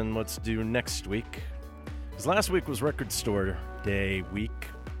weeks and what's due next week. Because last week was Record Store Day week,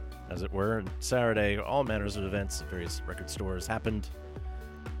 as it were, and Saturday, all manners of events at various record stores happened.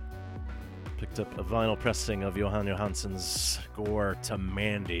 Picked up a vinyl pressing of Johan Johansson's score to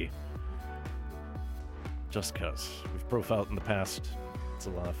Mandy. Just cause. We've profiled in the past. It's a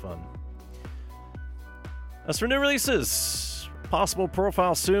lot of fun. As for new releases, possible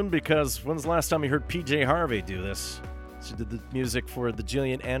profile soon, because when's the last time you heard PJ Harvey do this? She did the music for the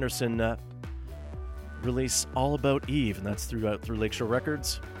Gillian Anderson release All About Eve, and that's through Lakeshore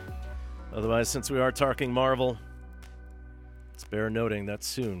Records. Otherwise, since we are talking Marvel, it's bear noting that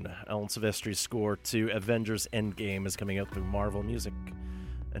soon Alan Silvestri's score to Avengers Endgame is coming out through Marvel Music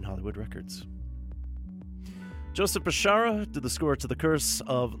and Hollywood Records. Joseph Bashara did the score to The Curse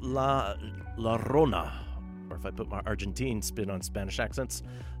of La Llorona, or if I put my Argentine spin on Spanish accents,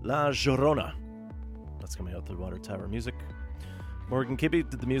 La Llorona. That's coming out through Water Tower Music. Morgan Kibbe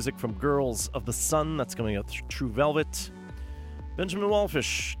did the music from Girls of the Sun. That's coming out through True Velvet. Benjamin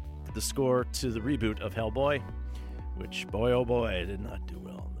Wallfish did the score to the reboot of Hellboy, which, boy oh boy, did not do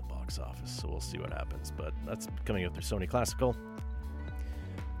well in the box box office, so we'll see what happens. But that's coming out through Sony Classical.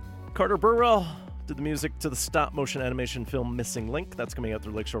 Carter Burwell did the music to the stop-motion animation film Missing Link. That's coming out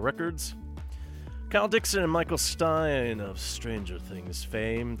through Lakeshore Records. Kyle Dixon and Michael Stein of Stranger Things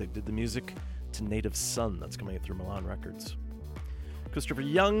fame. They did the music to Native Son. That's coming out through Milan Records. Christopher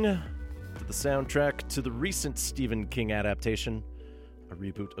Young did the soundtrack to the recent Stephen King adaptation, a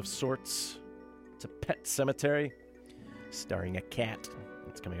reboot of sorts, to Pet Sematary, starring a cat.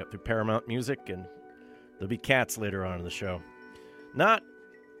 It's coming out through Paramount Music, and there'll be cats later on in the show. Not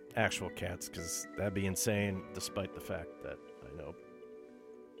actual cats, because that'd be insane, despite the fact that I know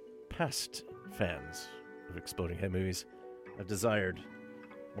past fans of Exploding Head movies have desired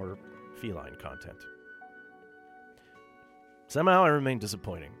more feline content. Somehow I remain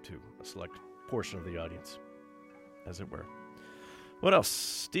disappointing to a select portion of the audience, as it were. What else?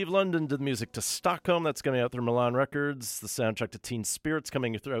 Steve London did the music to Stockholm. That's coming out through Milan Records. The soundtrack to Teen Spirits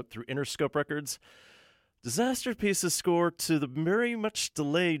coming out through Interscope Records. Disaster Pieces score to the very much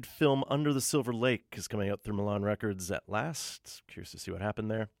delayed film Under the Silver Lake is coming out through Milan Records at last. Curious to see what happened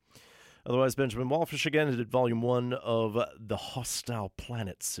there. Otherwise, Benjamin Wallfish again did Volume 1 of the Hostile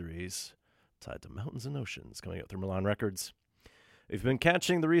Planet series, tied to Mountains and Oceans, coming out through Milan Records. If you've been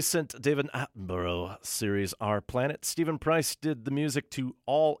catching the recent David Attenborough series, Our Planet, Stephen Price did the music to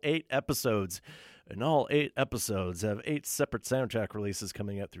all 8 episodes, and all 8 episodes have 8 separate soundtrack releases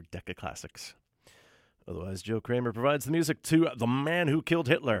coming out through Decca Classics. Otherwise, Joe Kramer provides the music to The Man Who Killed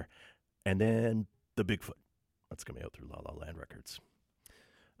Hitler, and then The Bigfoot. That's coming out through La La Land Records.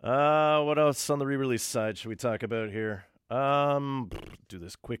 What else on the re-release side should we talk about here? Do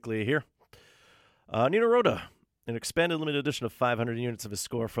this quickly here. Nino Rota, an expanded limited edition of 500 units of his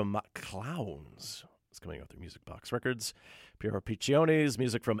score from Clowns. It's coming out through Music Box Records. Piero Piccione's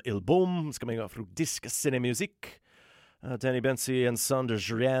music from Il Boom is coming out through Disc Cinemusique. Danny Bensi and Sander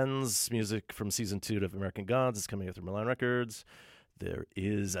Jurian's music from Season 2 of American Gods is coming out through Milan Records. There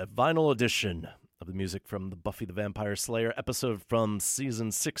is a vinyl edition of the music from the Buffy the Vampire Slayer episode from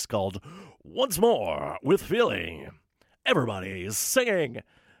Season 6 called Once More with Feeling. Everybody is singing.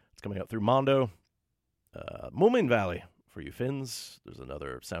 It's coming out through Mondo. Moomin Valley for you Finns. There's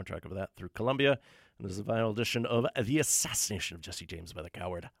another soundtrack of that through Columbia. And there's a vinyl edition of The Assassination of Jesse James by the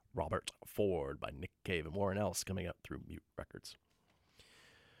Coward Robert Ford by Nick Cave and Warren Ellis coming out through Mute Records.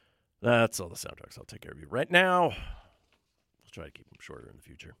 That's all the soundtracks I'll take care of you right now. We'll try to keep them shorter in the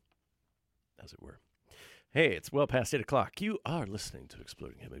future, as it were. Hey, it's well past 8 o'clock. You are listening to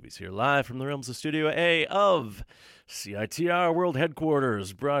Exploding Head Movies here, live from the realms of Studio A of CITR World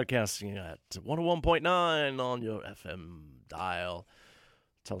Headquarters, broadcasting at 101.9 on your FM dial.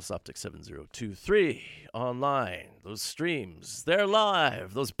 Telesoptic 7023 online. Those streams, they're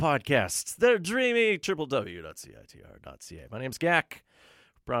live. Those podcasts, they're dreamy. www.citr.ca. My name's Gak,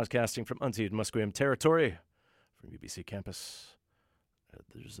 broadcasting from unceded Musqueam territory from UBC campus. There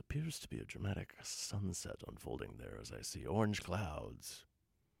appears to be a dramatic sunset unfolding there as I see orange clouds.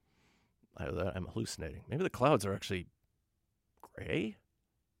 I'm hallucinating. Maybe the clouds are actually gray?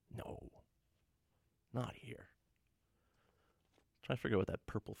 No, not here. Try to figure out what that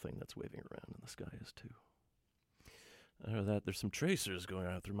purple thing that's waving around in the sky is, too. There's some tracers going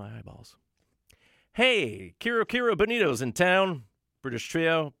out through my eyeballs. Hey, Kiro Bonito's in town. British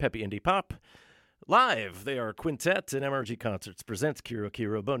trio, Peppy Indie Pop. Live, they are Quintet and MRG Concerts present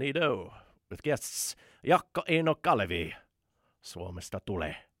Kiro Bonito with guests Jaakko Eino Kalevi, Suomesta.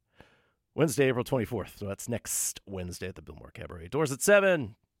 Wednesday, April 24th. So that's next Wednesday at the Billmore Cabaret. Doors at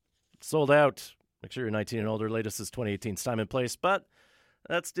 7. Sold out. Make sure you're 19 and older. Latest is 2018's Time and Place, but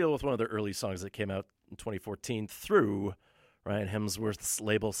let's deal with one of their early songs that came out in 2014 through Ryan Hemsworth's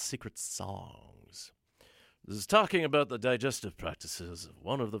label Secret Songs. This is talking about the digestive practices of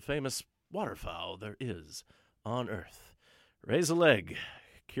one of the famous waterfowl there is on Earth. Raise a leg.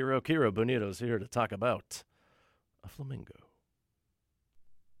 Kiro Bonito's here to talk about a flamingo.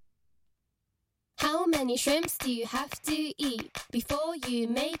 How many shrimps do you have to eat before you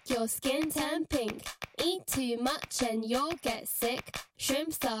make your skin turn pink? Eat too much and you'll get sick.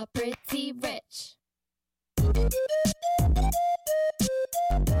 Shrimps are pretty rich.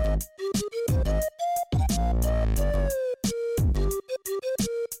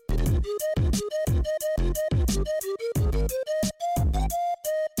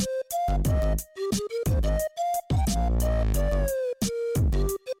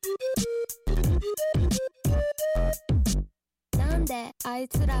なんであい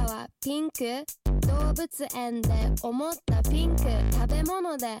つらはピンク？動物園で思ったピンク食べ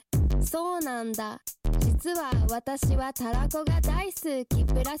物でそうなんだ実は私はたらこが大好き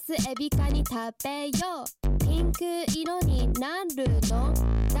プラスエビカニ食べようピンク色になるの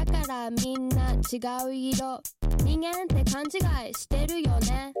だからみんな違う色人間って勘違いしてるよ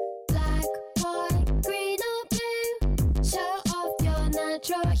ね Black, white, green or blue Show off your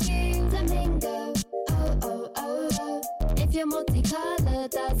natural hue Flamingo, oh oh oh oh If you're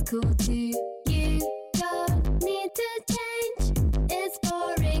multicolored that's cool too You don't need to change It's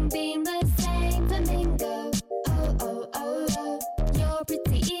boring being the same Flamingo, oh oh oh oh You're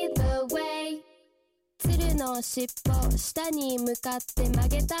pretty either way 鶴の尻尾下に向かって曲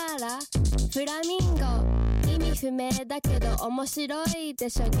げたらフラミンゴ意味不明だけど面白いで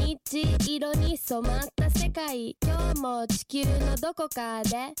しょ虹色に染まった世界今日も地球のどこか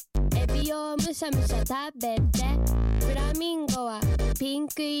でエビをむしゃむしゃ食べてフラミンゴはピン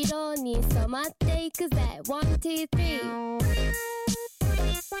ク色に染まっていくぜ One, two, three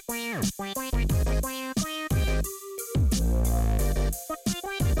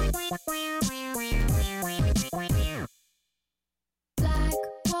Black,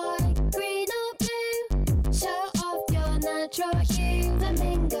 white, green or blue Show off your natural hue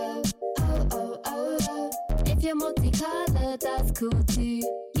Flamingo, oh oh oh oh If you're multicolored that's cool too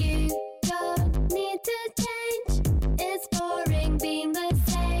You don't need to change It's boring being the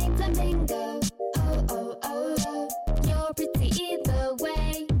same Flamingo, oh oh oh oh You're pretty either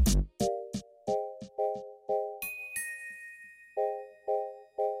way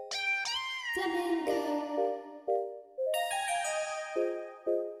Flamingo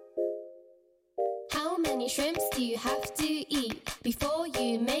How many shrimps do you have to eat before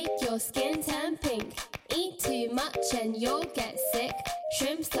you make your skin turn pink? Eat too much and you'll get sick.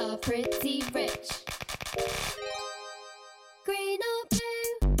 Shrimps are pretty rich. Green or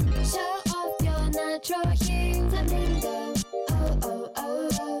blue, show off your natural hue. Flamingo, oh oh oh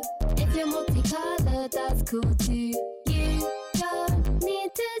oh. If you're multicolored, that's cool too. You don't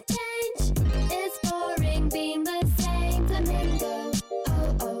need to change. It's boring being the same. Flamingo,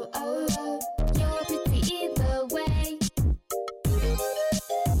 oh oh oh oh. You're pretty either way.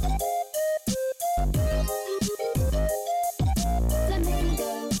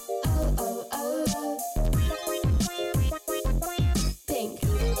 Flamingo, oh oh oh oh. Pink.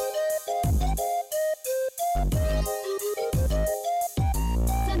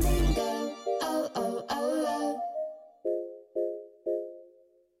 Flamingo, oh oh oh oh.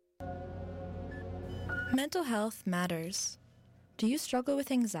 Mental health matters. Do you struggle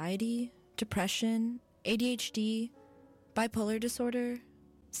with anxiety, depression, ADHD, bipolar disorder,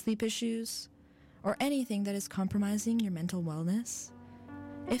 sleep issues, or anything that is compromising your mental wellness?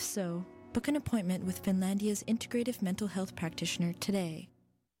 If so, book an appointment with Finlandia's integrative mental health practitioner today.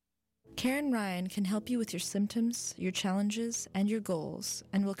 Karen Ryan can help you with your symptoms, your challenges, and your goals,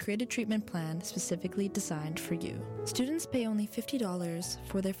 and will create a treatment plan specifically designed for you. Students pay only $50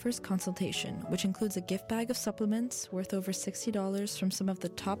 for their first consultation, which includes a gift bag of supplements worth over $60 from some of the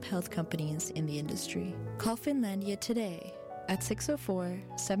top health companies in the industry. Call Finlandia today at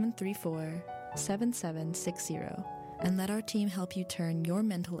 604-734-7760 and let our team help you turn your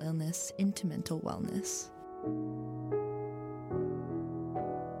mental illness into mental wellness.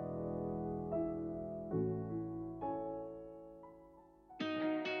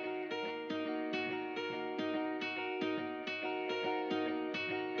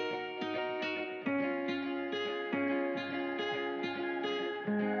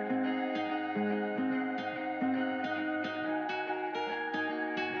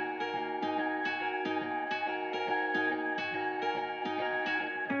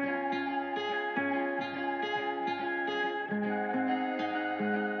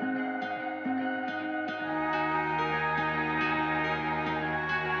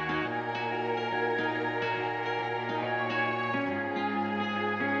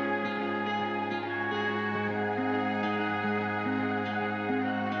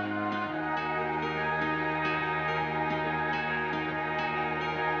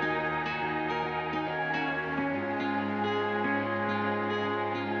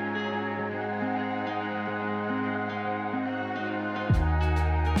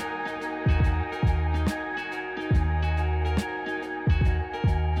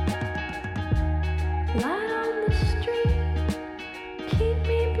 Light on the street, keep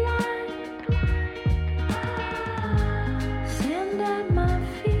me blind. Sand at my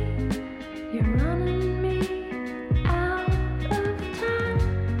feet, you're running me out of time,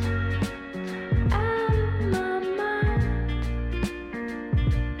 out of my mind.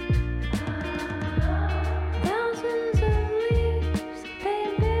 Thousands of leaves,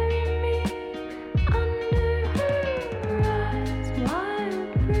 they bury me under her eyes.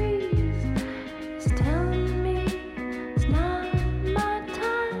 Wild breeze is telling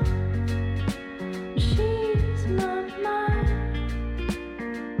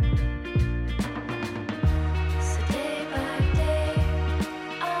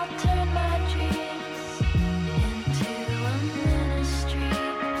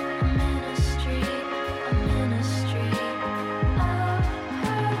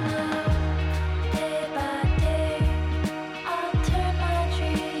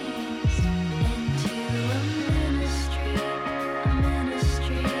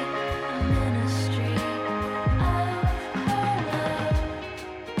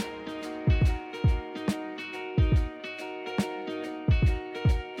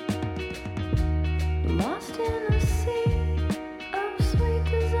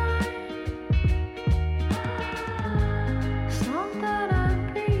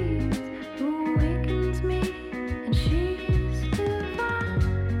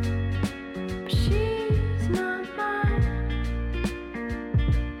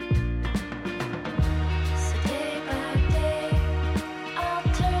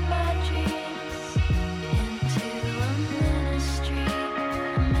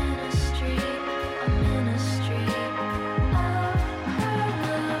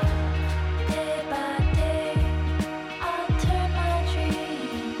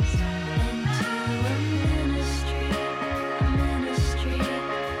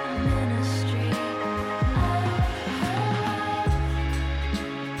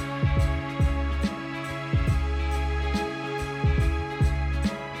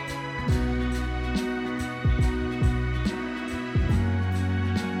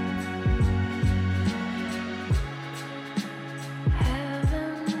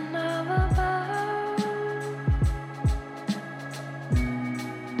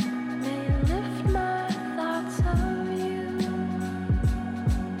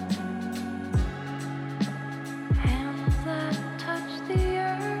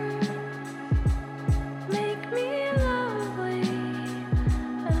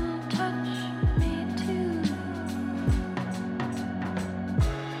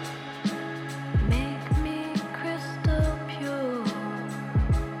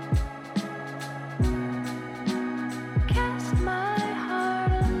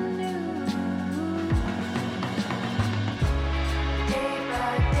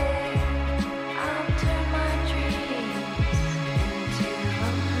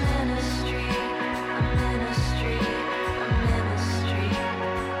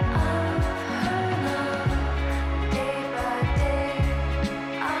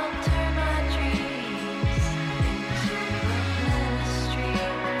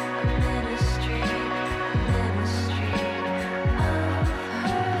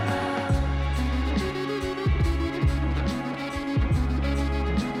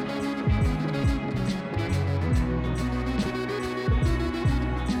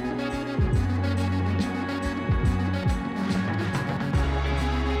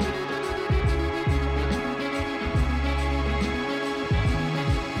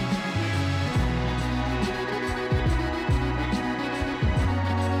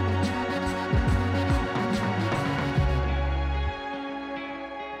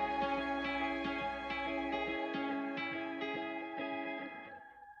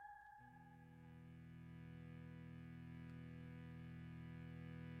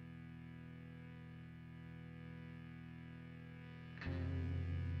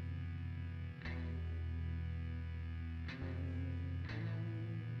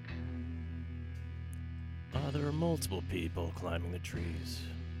there are multiple people climbing the trees.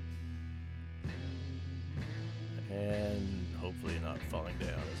 And hopefully not falling down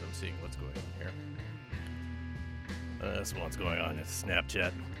as I'm seeing what's going on here. That's what's going on in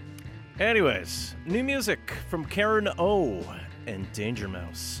Snapchat. Anyways, new music from Karen O and Danger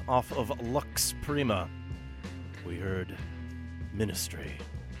Mouse off of Lux Prima. We heard Ministry.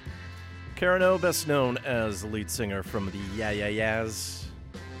 Karen O, best known as the lead singer from the Yeah Yeah Yeahs.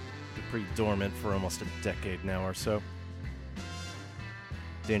 Been pretty dormant for almost a decade now or so.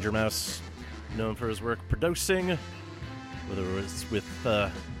 Danger Mouse, known for his work producing, whether it was with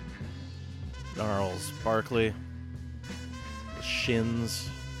Gnarls Barkley, the Shins,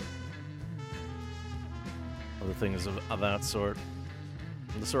 other things of that sort.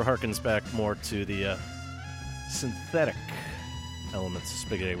 And this sort of harkens back more to the synthetic elements of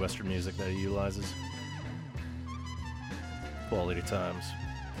spaghetti western music that he utilizes. Quality times.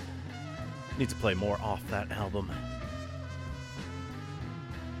 Need to play more off that album.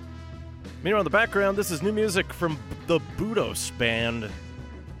 Meanwhile, in the background, this is new music from the Budos Band,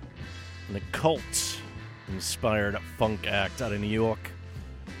 and the cult-inspired funk act out of New York.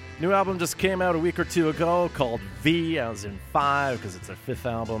 New album just came out a week or two ago called V, as in 5, because it's their 5th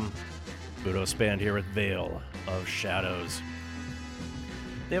album. Budos Band here with Veil of Shadows.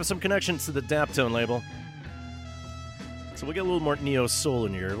 They have some connections to the Daptone label, so we'll get a little more neo-soul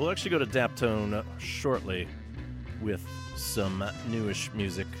in here. We'll actually go to Daptone shortly with some newish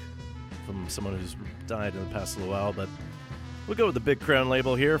music from someone who's died in the past little while, but we'll go with the Big Crown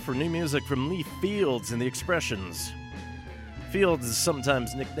label here for new music from Lee Fields and the Expressions. Fields is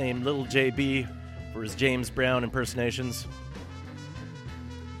sometimes nicknamed Little JB for his James Brown impersonations.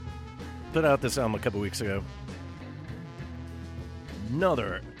 Put out this album a couple weeks ago.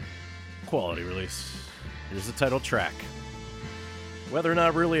 Another quality release. Here's the title track. Whether or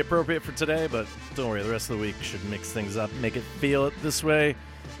not really appropriate for today, but don't worry, the rest of the week should mix things up, make it feel it this way.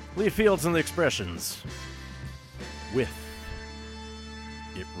 Lee Fields and the Expressions with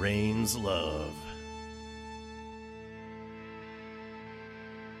It Rains Love.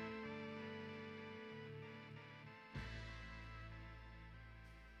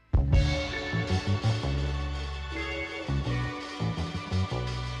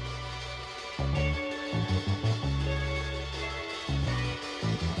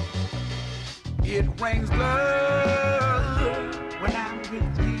 It rains love when I'm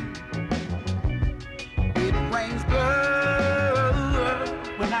with you. It rains love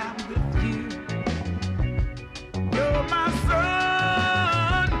when I'm with you. You're my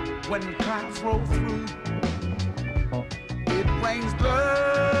sun when clouds roll through. It rains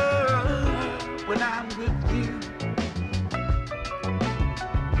love when I'm with you.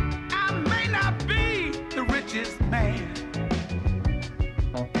 I may not be the richest man,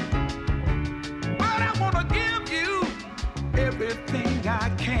 everything I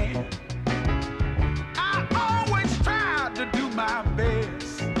can. I always try to do my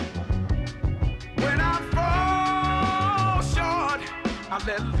best. When I fall short, I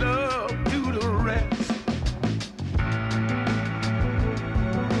let love do the rest.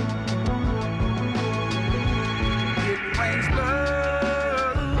 It rains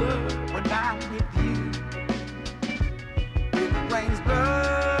love when I'm with you. It rains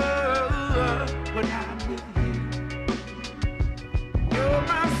love when I'm with you. You're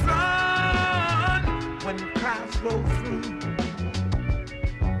my sun when clouds roll through.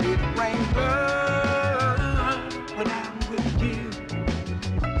 It rains love when I'm with you.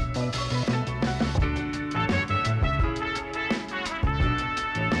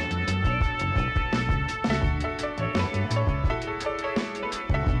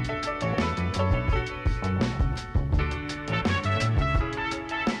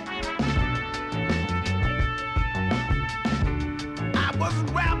 I was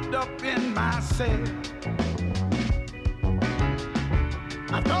wrapped up in myself.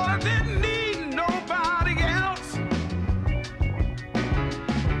 I thought I didn't need nobody else,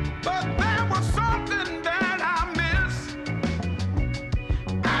 but there was something that I missed.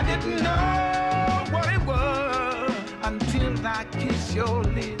 I didn't know what it was until I kissed your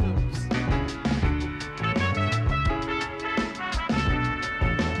lips.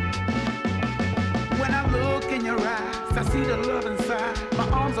 When I look in your eyes, I see the love inside. My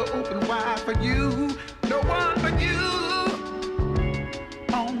arms are open wide for you. No one but you.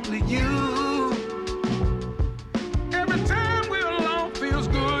 Only you. Every time we're alone feels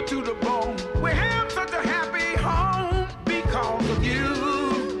good to the bone. We have such a happy home because of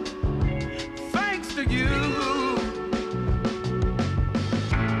you. Thanks to you.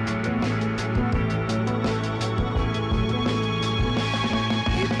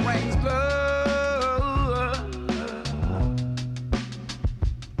 It rains love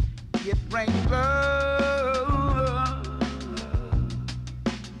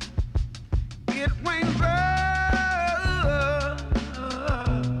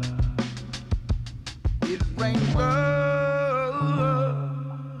rains blood.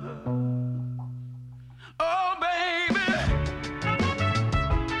 Oh, baby,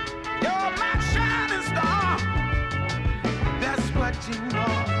 you're my shining star. That's what you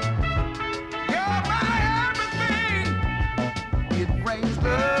are. You're my everything. It rains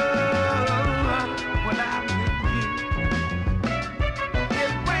blood when I'm with you.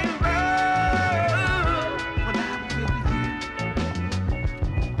 It rains blood when I'm with you.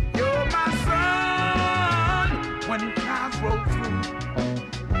 You're my sun when clouds roll through.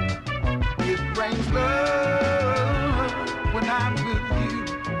 It rains blood when I'm with you.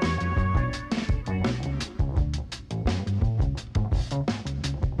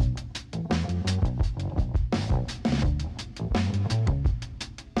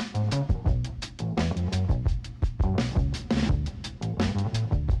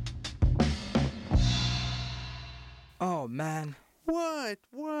 Oh man, What?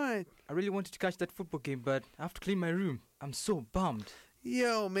 I really wanted to catch that football game, but I have to clean my room. I'm so bummed.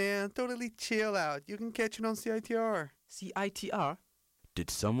 Yo, man, totally chill out. You can catch it on CITR. CITR? Did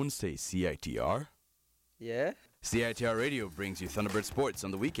someone say CITR? Yeah? CITR Radio brings you Thunderbird Sports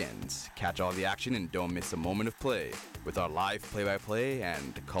on the weekends. Catch all the action and don't miss a moment of play with our live play-by-play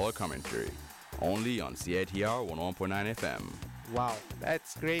and color commentary. Only on CITR 101.9 FM. Wow,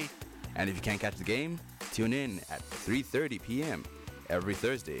 that's great. And if you can't catch the game, tune in at 3:30 p.m. every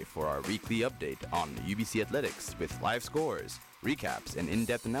Thursday for our weekly update on UBC Athletics with live scores, recaps, and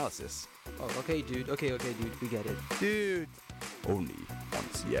in-depth analysis. Oh, okay, dude. Okay, dude. We get it. Dude. Only on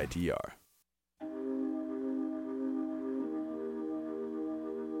CITR.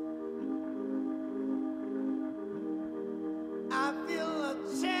 I feel a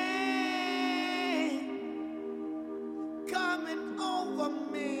change coming over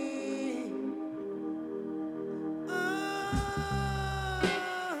me.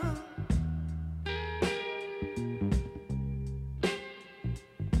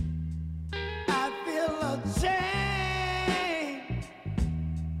 I feel a change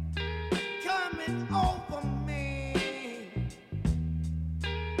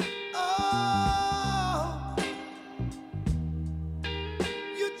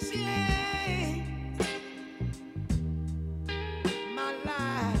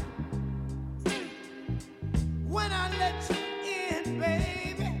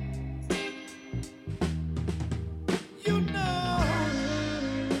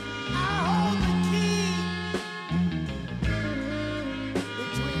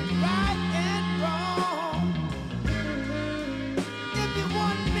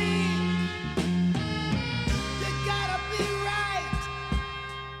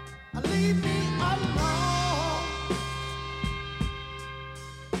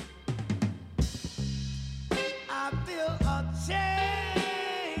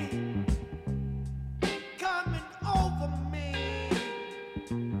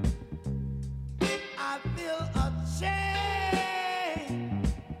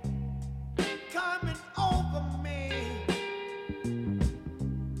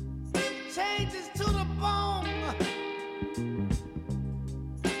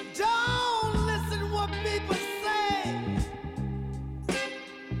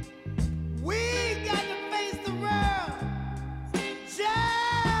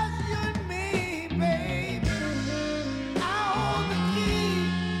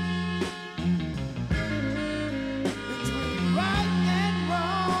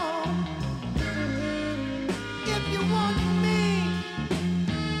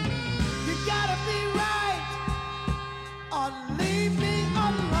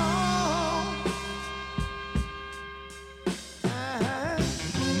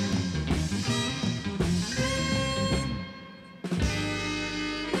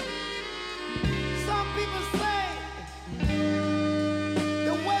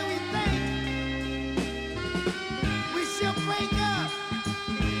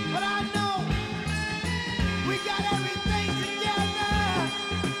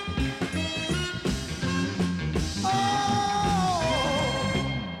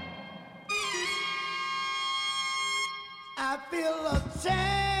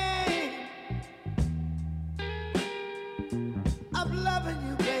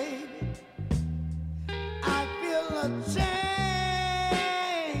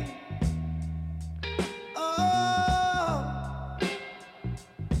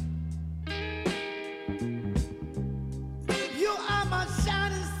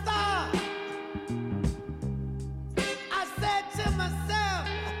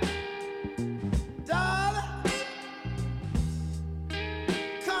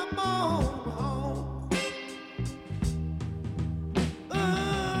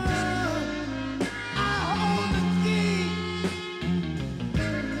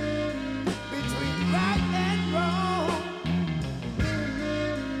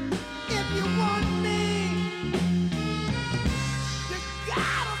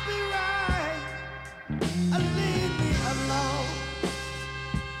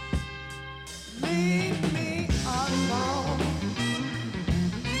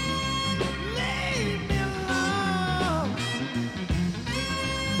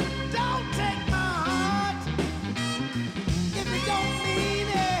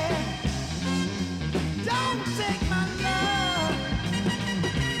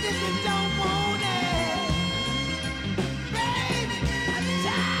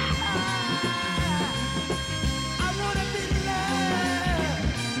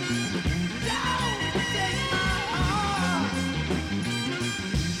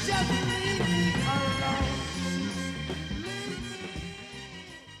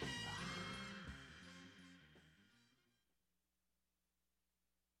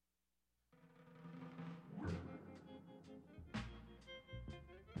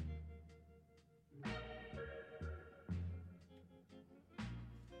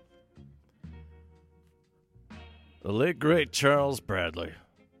The late, great Charles Bradley.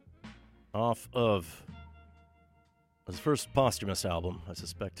 Off of his first posthumous album, I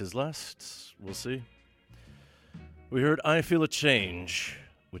suspect his last. We'll see. We heard I Feel a Change,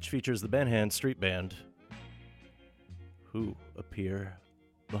 which features the Banhand Street Band, who appear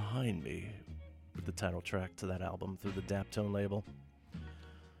behind me with the title track to that album through the Daptone label.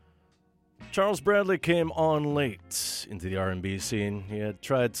 Charles Bradley came on late into the R&B scene. He had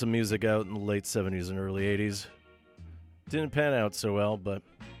tried some music out in the late 70s and early 80s. Didn't pan out so well, but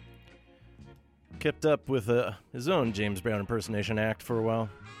kept up with his own James Brown impersonation act for a while.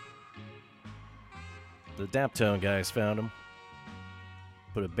 The Daptone guys found him,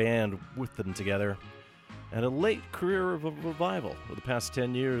 put a band with them together, and a late career of a revival. For the past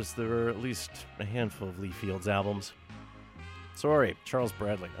 10 years, there were at least a handful of Lee Fields albums. Sorry, Charles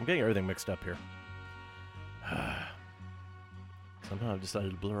Bradley. I'm getting everything mixed up here. Somehow I've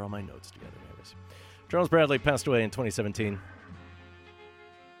decided to blur all my notes together. Anyways. Charles Bradley passed away in 2017.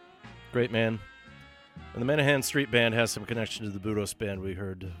 Great man. And the Menahan Street Band has some connection to the Budos Band we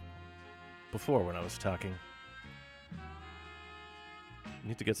heard before when I was talking.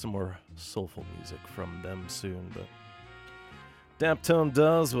 Need to get some more soulful music from them soon, but Daptone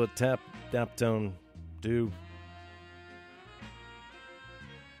does what Daptone do.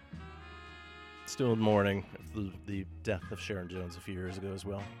 Still in mourning the death of Sharon Jones a few years ago as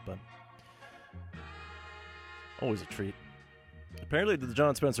well, but always a treat. Apparently the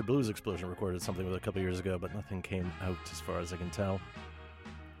John Spencer Blues Explosion recorded something with it a couple years ago, but nothing came out as far as I can tell.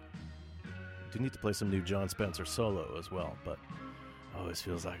 Do need to play some new John Spencer solo as well, but always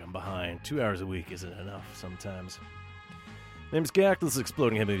feels like I'm behind. 2 hours a week isn't enough sometimes. Name's Gak. This is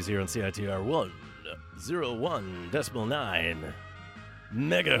Exploding Head Movies here on CITR 101.9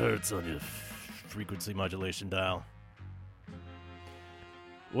 megahertz on your frequency modulation dial.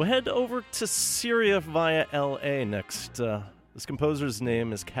 We'll head over to Syria via LA next. This composer's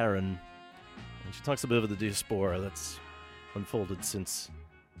name is Karen, and she talks a bit of the diaspora that's unfolded since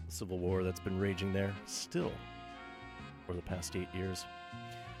the civil war that's been raging there still for the past 8 years.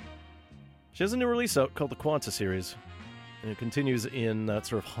 She has a new release out called the Quanta series, and it continues in that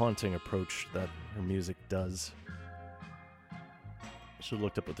sort of haunting approach that her music does. I should have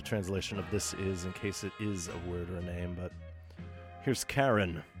looked up what the translation of this is in case it is a word or a name, but here's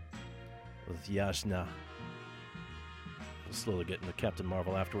Karen with Yashna. We'll slowly get into Captain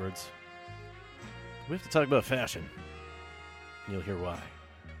Marvel afterwards. We have to talk about fashion. And you'll hear why.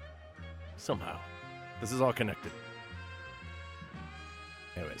 Somehow. This is all connected.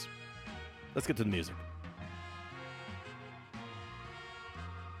 Anyways, let's get to the music.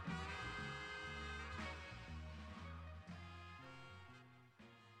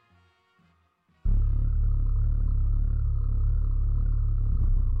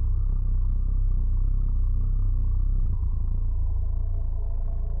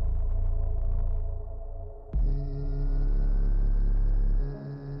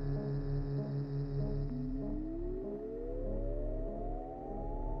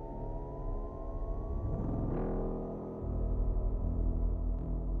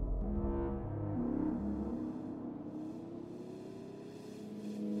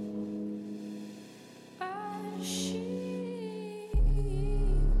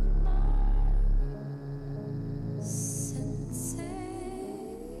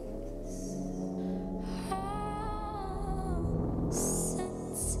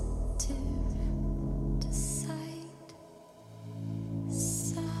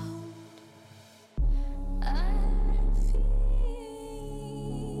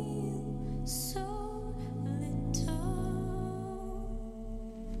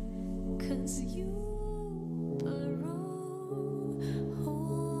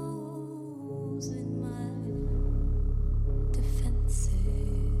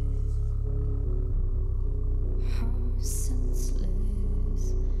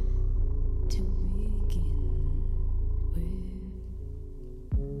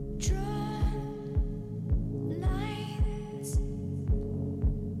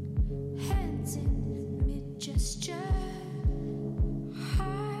 Gesture,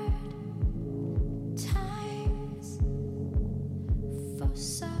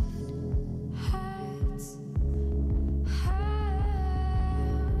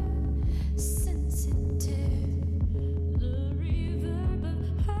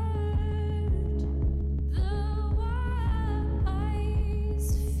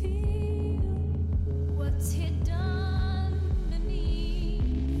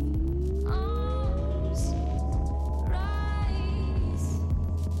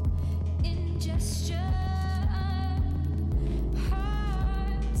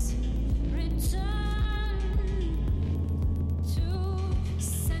 hearts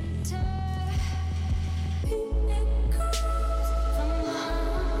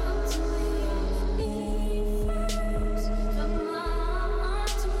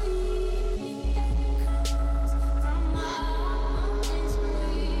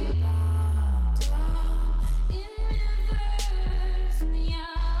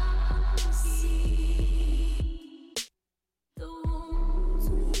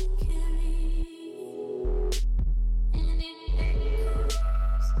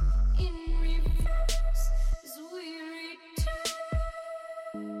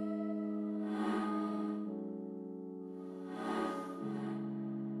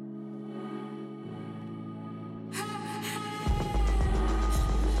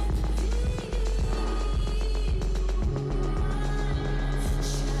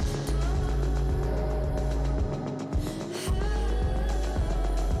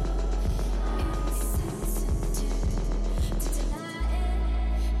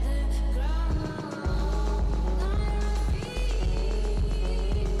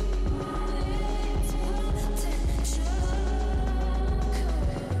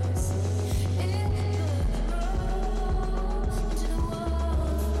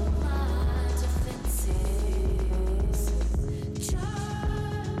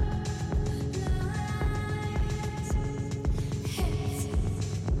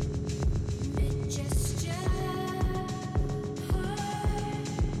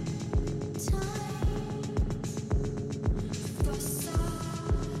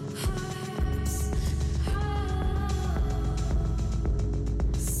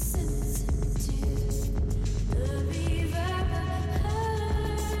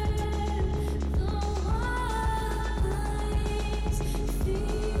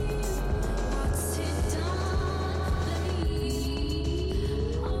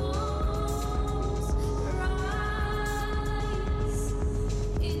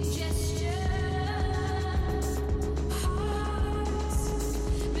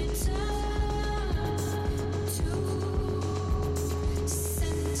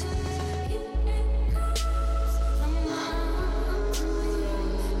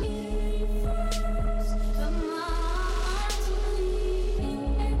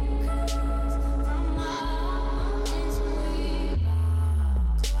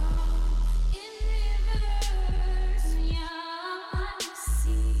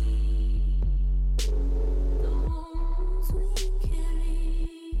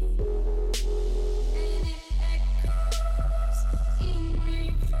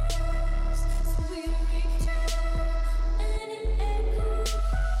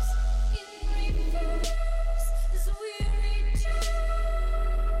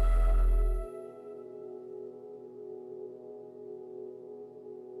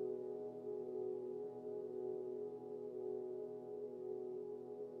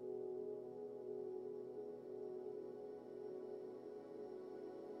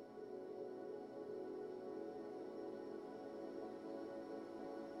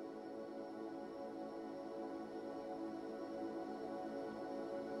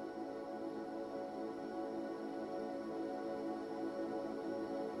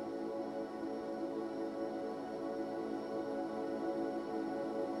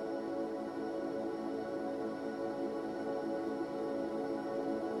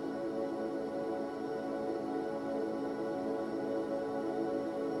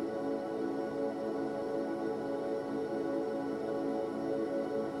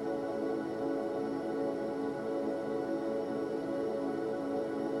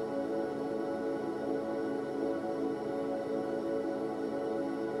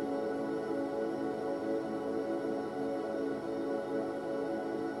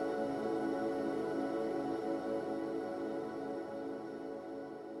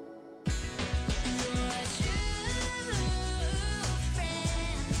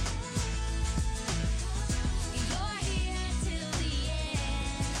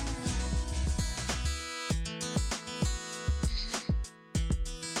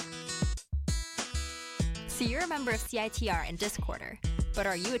So you're a member of CITR and Discorder, but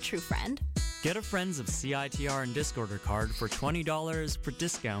are you a true friend? Get a Friends of CITR and Discorder card for $20 for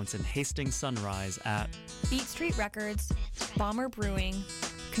discounts in Hastings Sunrise at Beat Street Records, Bomber Brewing,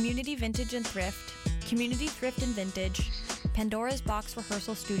 Community Vintage and Thrift, Community Thrift and Vintage, Pandora's Box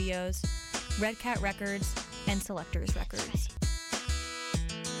Rehearsal Studios, Red Cat Records, and Selectors Records.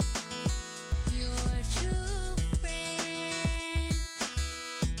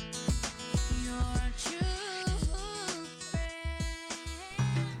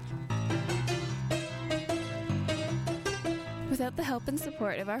 Without the help and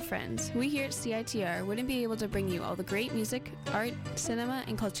support of our friends, we here at CITR wouldn't be able to bring you all the great music, art, cinema,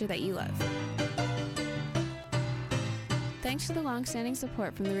 and culture that you love. Thanks to the long-standing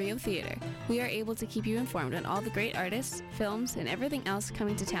support from the Rio Theater, we are able to keep you informed on all the great artists, films, and everything else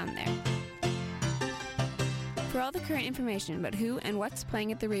coming to town there. For all the current information about who and what's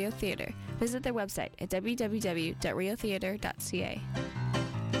playing at the Rio Theater, visit their website at www.riotheater.ca.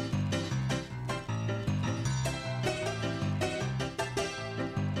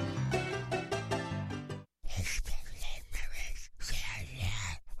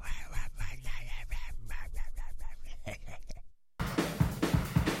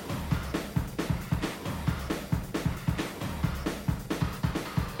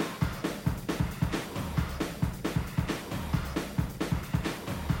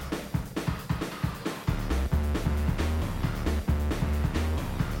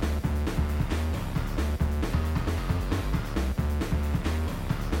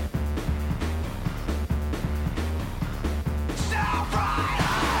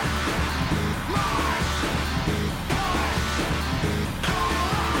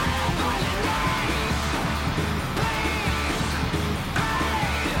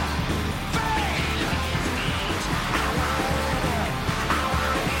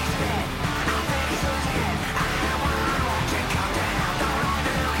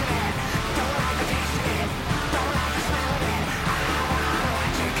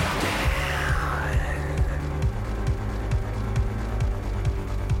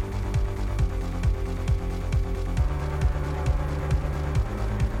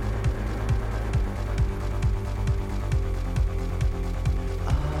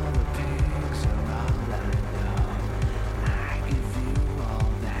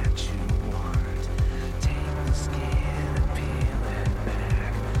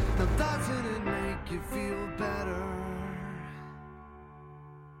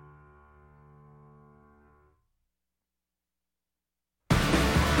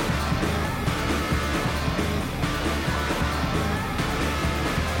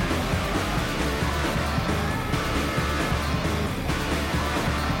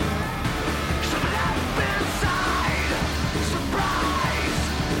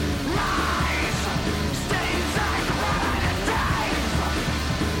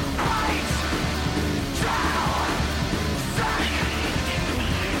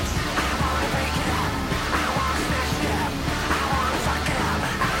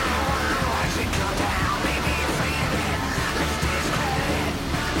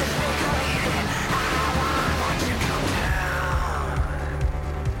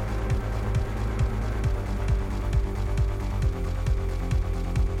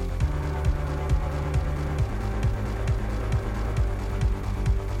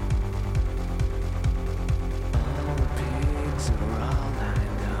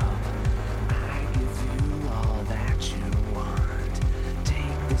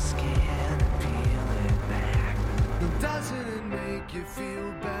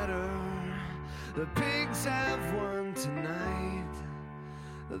 The pigs have won tonight.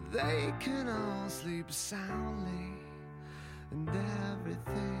 They can all sleep soundly, and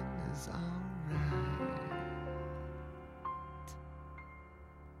everything is alright.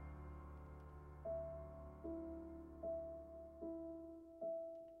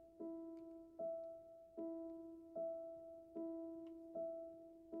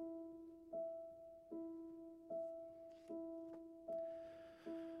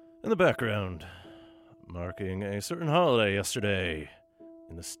 In the background, marking a certain holiday yesterday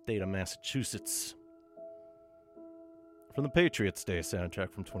in the state of Massachusetts. From the Patriots Day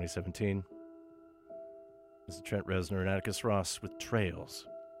soundtrack from 2017, this is Trent Reznor and Atticus Ross with Trails.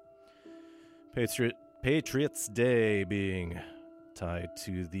 Patriots Day being tied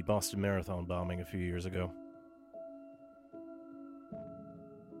to the Boston Marathon bombing a few years ago.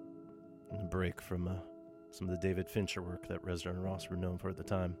 And a break from some of the David Fincher work that Reznor and Ross were known for at the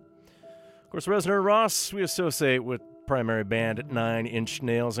time. Of course, Reznor and Ross we associate with primary band at 9 Inch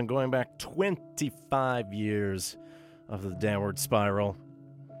Nails, and going back 25 years of the Downward Spiral.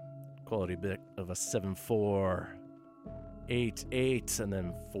 Quality of a 7/4, 8/8, and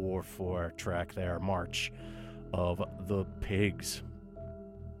then 4/4 track there, March of the Pigs.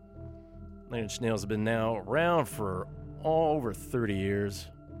 Nine Inch Nails have been now around for over 30 years.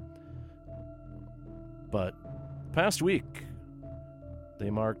 But past week, they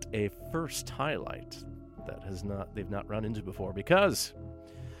marked a first highlight that they've not run into before, because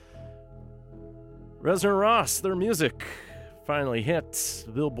Reznor Ross, their music, finally hit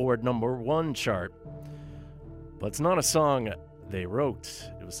the Billboard #1 chart. But it's not a song they wrote.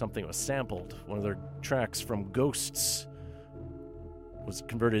 It was something that was sampled. One of their tracks from Ghosts was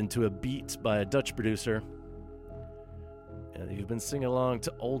converted into a beat by a Dutch producer. And you've been singing along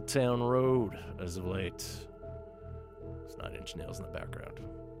to Old Town Road as of late. It's Nine Inch Nails in the background.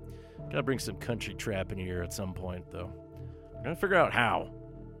 Gotta bring some country trap in here at some point, though. I'm gonna figure out how.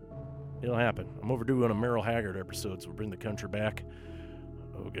 It'll happen. I'm overdue on a Merle Haggard episode, so we'll bring the country back.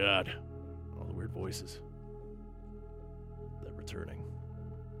 Oh, God. All the weird voices. They're returning.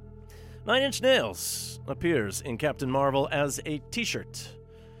 Nine Inch Nails appears in Captain Marvel as a t-shirt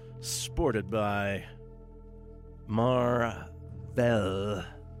sported by Marvel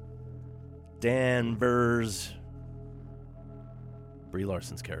Danvers, Brie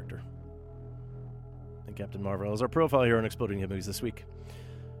Larson's character. And Captain Marvel is our profile here on Exploding Head Movies this week.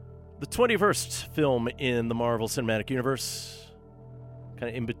 The 21st film in the Marvel Cinematic Universe, kind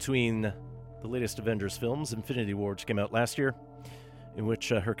of in between the latest Avengers films, Infinity War, which came out last year, in which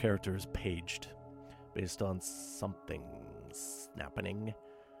her character is paged based on something happening.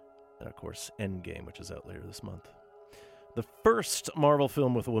 And, of course, Endgame, which is out later this month. The first Marvel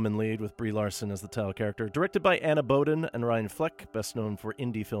film with a woman lead, with Brie Larson as the title character, directed by Anna Boden and Ryan Fleck, best known for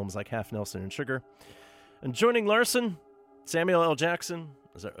indie films like Half Nelson and Sugar. And joining Larson, Samuel L. Jackson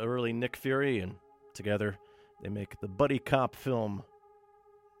as our early Nick Fury, and together they make the buddy cop film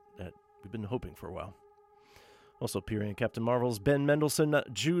that we've been hoping for a while. Also appearing in Captain Marvel's Ben Mendelsohn,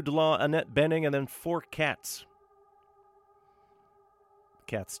 Jude Law, Annette Bening, and then 4 cats.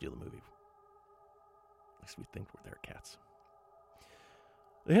 Cats steal the movie. At least we think they're cats.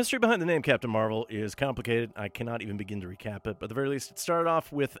 The history behind the name Captain Marvel is complicated. I cannot even begin to recap it, but at the very least, it started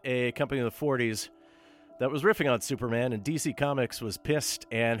off with a company in the 40s that was riffing on Superman, and DC Comics was pissed,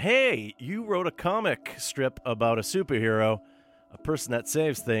 and hey, you wrote a comic strip about a superhero, a person that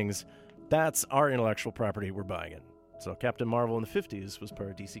saves things. That's our intellectual property. We're buying it. So Captain Marvel in the 50s was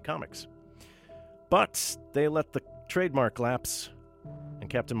part of DC Comics. But they let the trademark lapse, and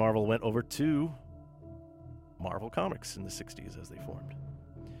Captain Marvel went over to Marvel Comics in the 60s as they formed.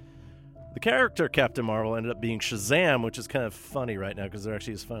 The character Captain Marvel ended up being Shazam, which is kind of funny right now because there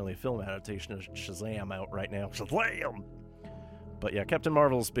actually is finally a film adaptation of Shazam out right now. Shazam! But yeah, Captain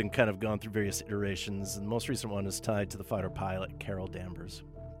Marvel's been kind of gone through various iterations, and the most recent one is tied to the fighter pilot Carol Danvers.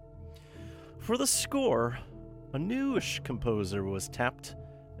 For the score, a newish composer was tapped,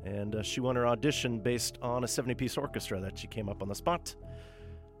 and she won her audition based on a 70-piece orchestra that she came up on the spot.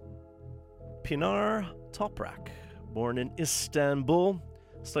 Pinar Toprak, born in Istanbul,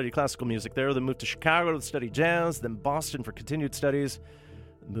 studied classical music there, then moved to Chicago to study jazz, then Boston for continued studies,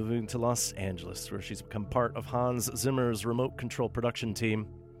 moving to Los Angeles, where she's become part of Hans Zimmer's remote control production team.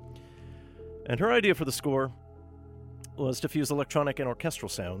 And her idea for the score was to fuse electronic and orchestral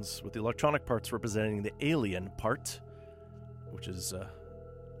sounds, with the electronic parts representing the alien part, which is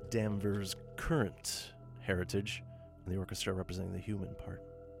Danvers' current heritage, and the orchestra representing the human part.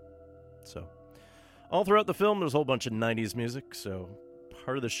 So, all throughout the film, there's a whole bunch of 90s music, so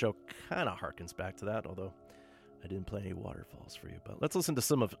part of the show kind of harkens back to that, although I didn't play any waterfalls for you. But let's listen to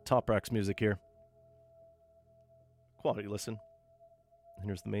some of Toprak's music here. Quality listen. And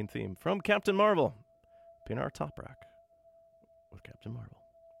here's the main theme from Captain Marvel, Pinar Toprak with Captain Marvel.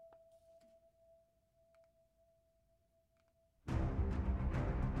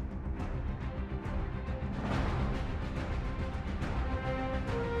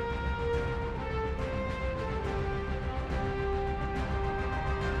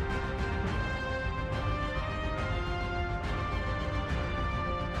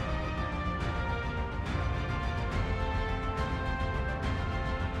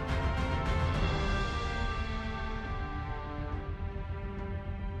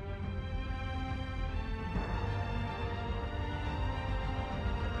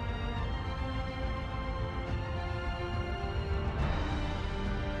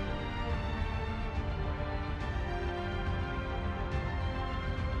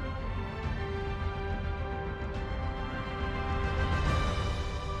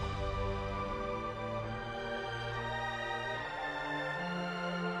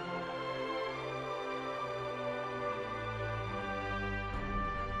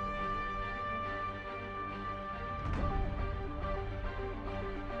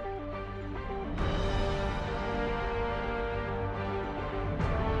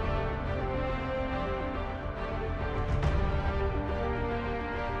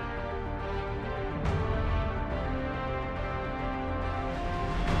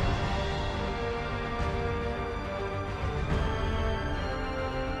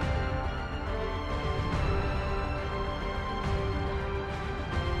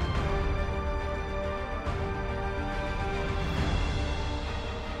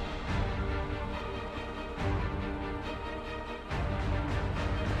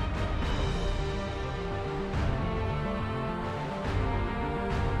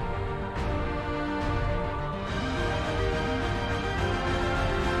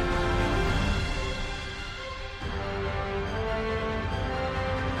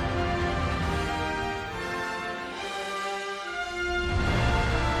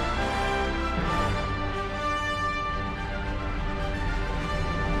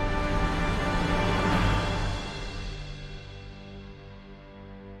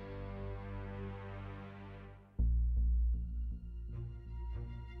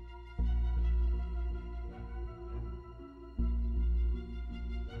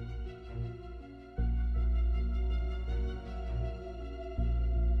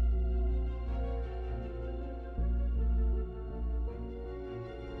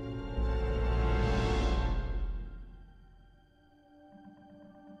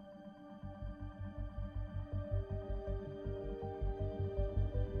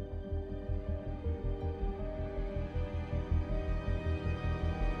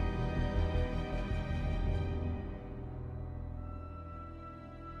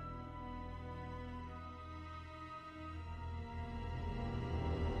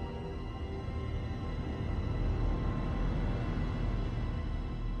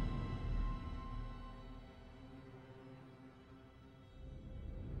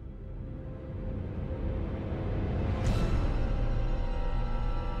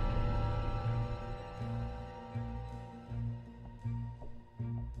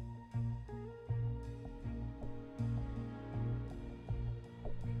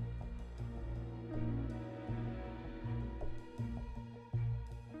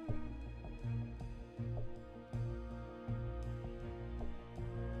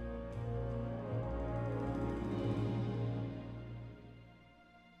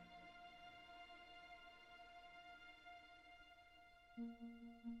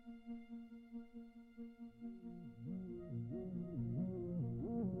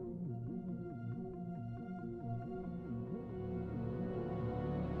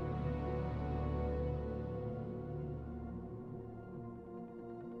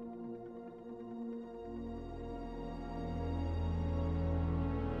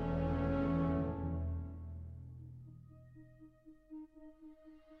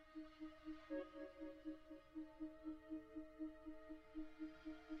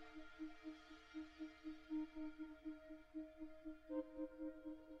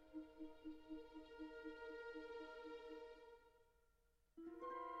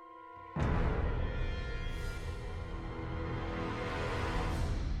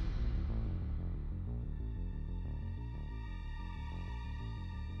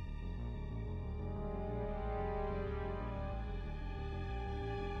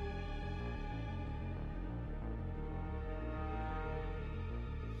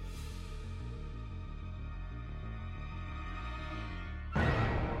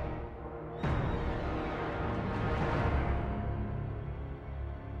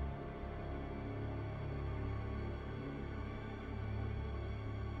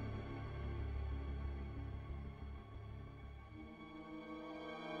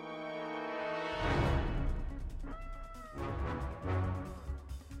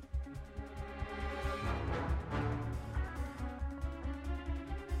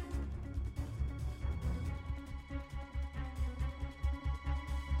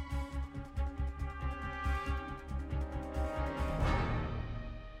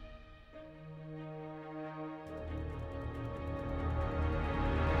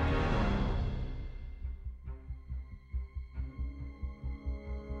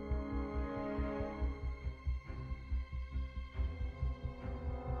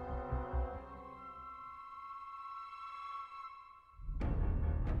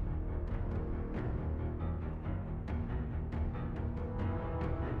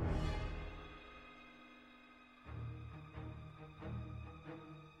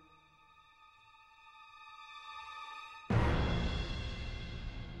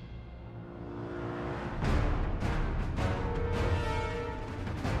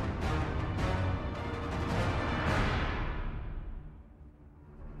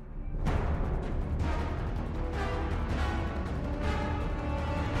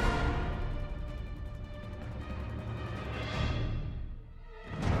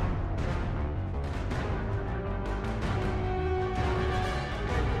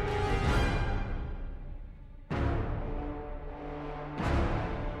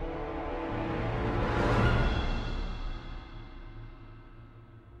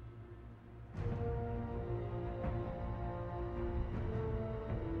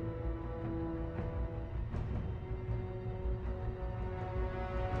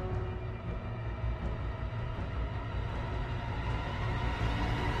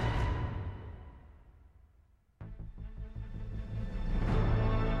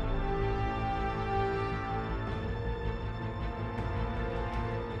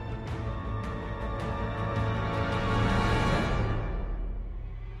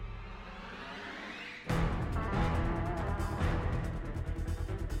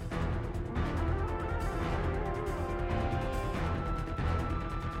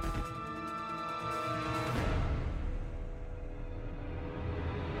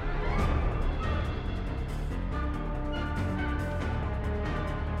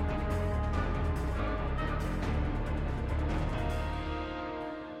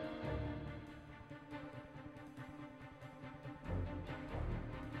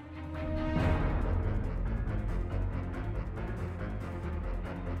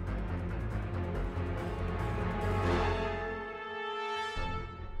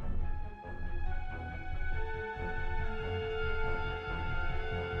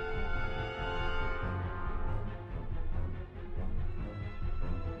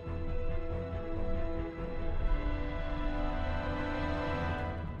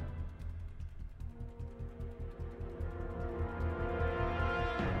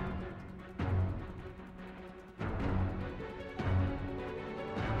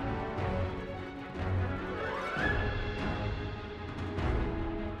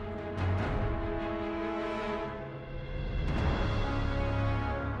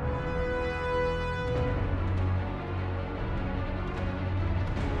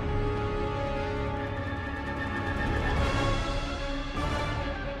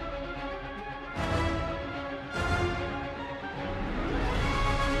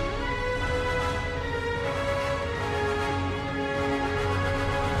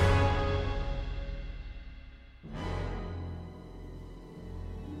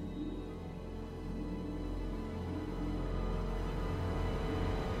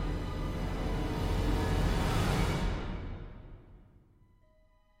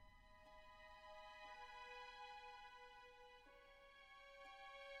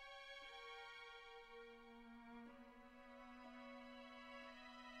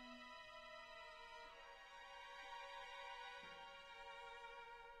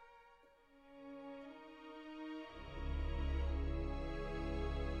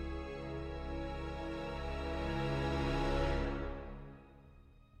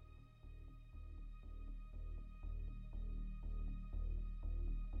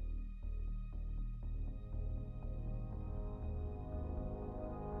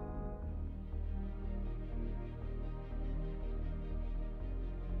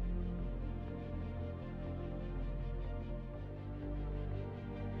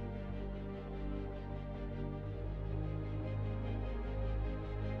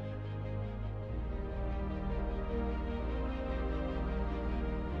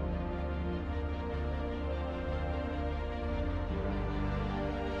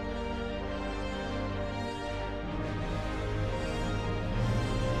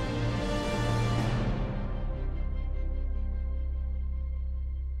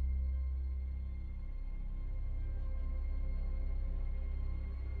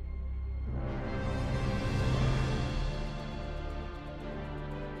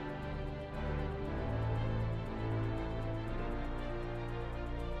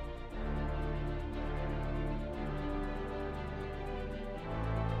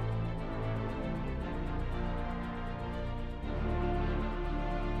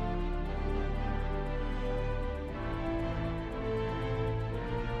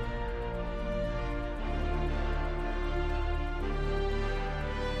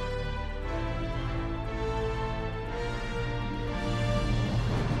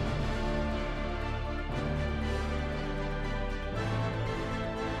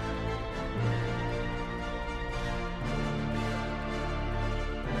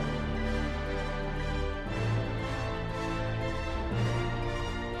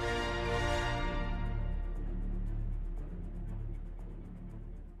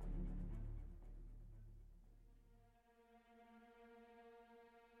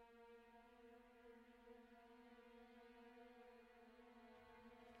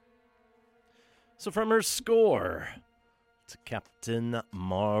 So from her score to Captain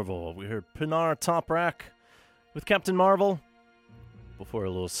Marvel, we heard Pinar Toprak with Captain Marvel. Before a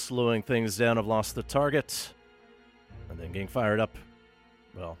little slowing things down of Lost the Target, and then getting fired up.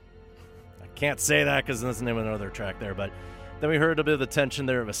 Well, I can't say that because that's the name of another track there, but then we heard a bit of the tension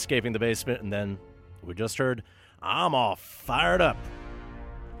there of escaping the basement, and then we just heard I'm all fired up,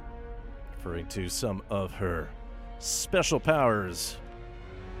 referring to some of her special powers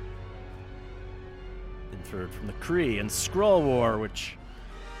inferred from the Kree and Skrull War, which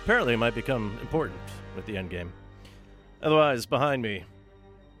apparently might become important with the endgame. Otherwise, behind me,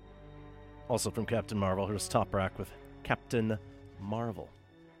 also from Captain Marvel, here's Toprak with Captain Marvel.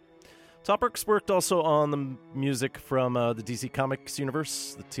 Toprak's worked also on the music from the DC Comics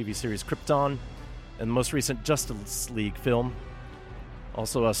universe, the TV series Krypton, and the most recent Justice League film.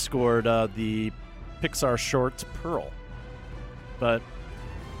 Also scored the Pixar short Pearl. But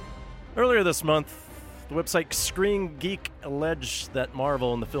earlier this month, the website Screen Geek alleged that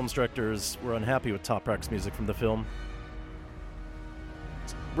Marvel and the film's directors were unhappy with Toprak's music from the film.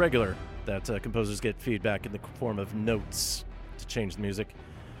 It's regular that composers get feedback in the form of notes to change the music.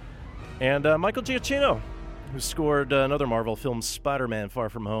 And Michael Giacchino, who scored another Marvel film, Spider-Man Far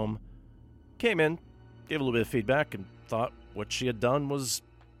From Home, came in, gave a little bit of feedback, and thought what she had done was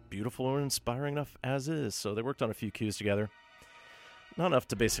beautiful and inspiring enough as is. So they worked on a few cues together. Not enough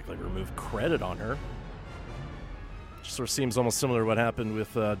to basically remove credit on her. It sort of seems almost similar to what happened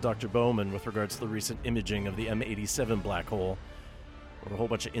with Dr. Bowman with regards to the recent imaging of the M87 black hole, where a whole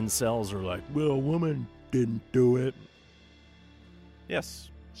bunch of incels are like, well, a woman didn't do it. Yes,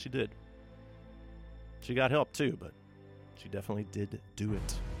 she did. She got help too, but she definitely did do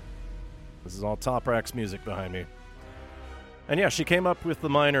it. This is all Toprak's music behind me. And yeah, she came up with the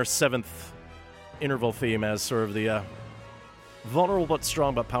minor 7th interval theme as sort of the vulnerable but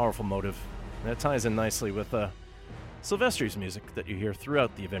strong but powerful motive. And that ties in nicely with Silvestri's music that you hear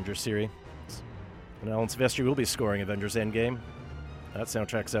throughout the Avengers series. And Alan Silvestri will be scoring Avengers Endgame. That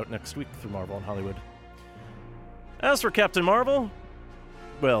soundtrack's out next week through Marvel in Hollywood. As for Captain Marvel,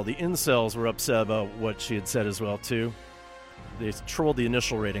 well, the incels were upset about what she had said as well, too. They trolled the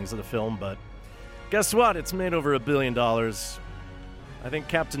initial ratings of the film, but guess what? It's made over $1 billion. I think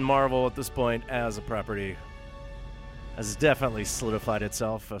Captain Marvel, at this point, as a property, has definitely solidified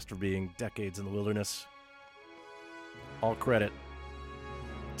itself after being decades in the wilderness. All credit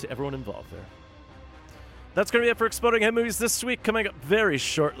to everyone involved there. That's going to be it for Exploding Head Movies this week. Coming up very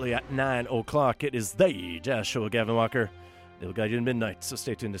shortly at 9 o'clock, it is The Jazz Show with Gavin Walker. They'll guide you to midnight, so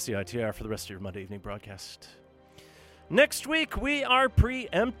stay tuned to CITR for the rest of your Monday evening broadcast. Next week, we are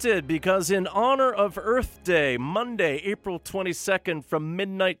preempted because in honor of Earth Day, Monday, April 22nd from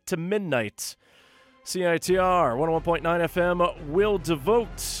midnight to midnight, CITR 101.9 FM will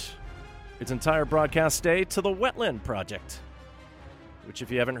devote its entire broadcast day to the Wetland Project, which,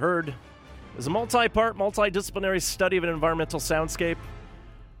 if you haven't heard, is a multi-part, multidisciplinary study of an environmental soundscape.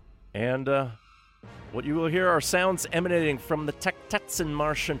 And what you will hear are sounds emanating from the Tektetsin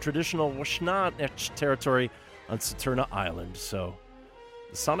Marsh and traditional Washnanech territory on Saturna Island. So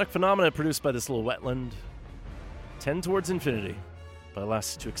the sonic phenomena produced by this little wetland tend towards infinity, but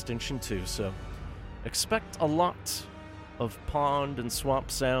last to extinction too. So expect a lot of pond and swamp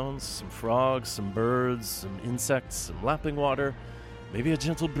sounds, some frogs, some birds, some insects, some lapping water, maybe a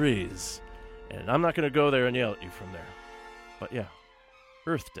gentle breeze. And I'm not going to go there and yell at you from there. But yeah,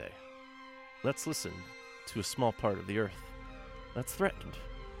 Earth Day. Let's listen to a small part of the Earth that's threatened.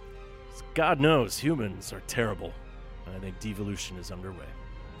 God knows humans are terrible, and I think devolution is underway.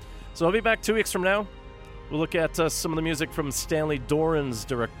 So I'll be back 2 weeks from now. We'll look at some of the music from Stanley Doran's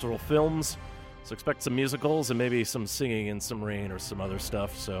directorial films. So expect some musicals and maybe some singing in some rain or some other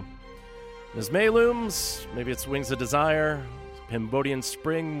stuff. So as May looms, maybe it's Wings of Desire, Cambodian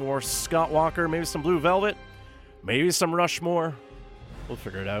Spring, more Scott Walker, maybe some Blue Velvet, maybe some Rushmore. We'll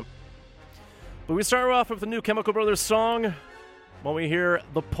figure it out. But we start off with the new Chemical Brothers song when we hear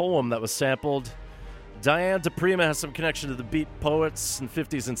the poem that was sampled. Diane DePrima has some connection to the Beat Poets in the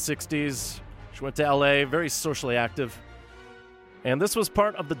 50s and 60s. She went to L.A., very socially active. And this was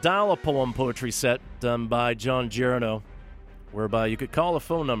part of the Dial-A-Poem poetry set done by John Gerano, whereby you could call a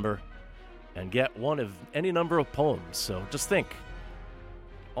phone number and get one of any number of poems. So just think,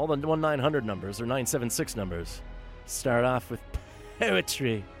 all the 1-900 numbers or 976 numbers start off with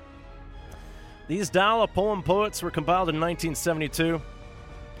poetry. These Dial-A-Poem poets were compiled in 1972,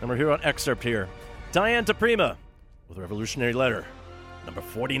 and we're here on excerpt here. Diane DePrima with Revolutionary Letter, number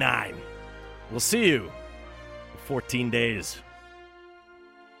 49. We'll see you in 14 days.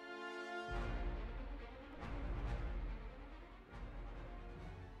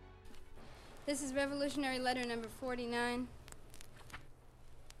 This is Revolutionary Letter number 49.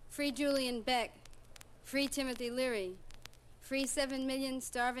 Free Julian Beck. Free Timothy Leary. Free 7 million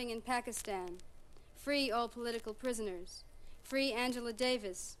starving in Pakistan. Free all political prisoners. Free Angela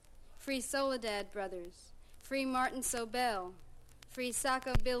Davis. Free Soledad Brothers. Free Martin Sobel. Free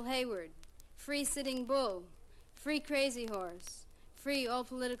Sacco Bill Hayward. Free Sitting Bull. Free Crazy Horse. Free all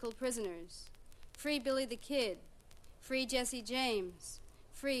political prisoners. Free Billy the Kid. Free Jesse James.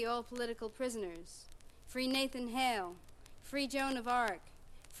 Free all political prisoners. Free Nathan Hale. Free Joan of Arc.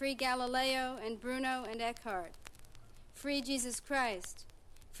 Free Galileo and Bruno and Eckhart. Free Jesus Christ.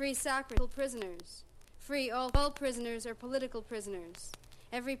 Free Socrates prisoners. Free all prisoners are political prisoners.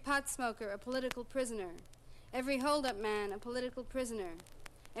 Every pot smoker a political prisoner. Every hold-up man a political prisoner.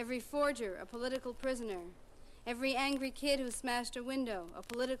 Every forger a political prisoner. Every angry kid who smashed a window a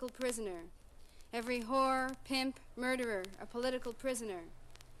political prisoner. Every whore, pimp, murderer a political prisoner.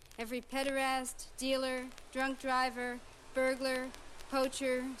 Every pederast, dealer, drunk driver, burglar,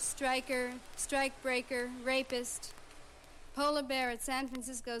 poacher, striker, strikebreaker, rapist. Polar bear at San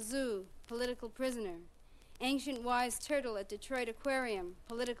Francisco Zoo, political prisoner. Ancient wise turtle at Detroit Aquarium,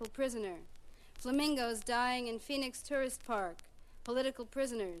 political prisoner. Flamingos dying in Phoenix Tourist Park, political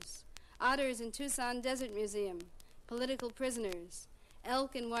prisoners. Otters in Tucson Desert Museum, political prisoners.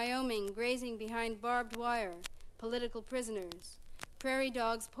 Elk in Wyoming grazing behind barbed wire, political prisoners. Prairie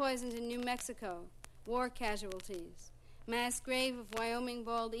dogs poisoned in New Mexico, war casualties. Mass grave of Wyoming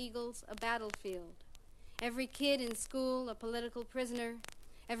bald eagles, a battlefield. Every kid in school, a political prisoner.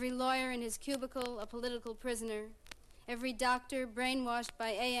 Every lawyer in his cubicle, a political prisoner. Every doctor brainwashed by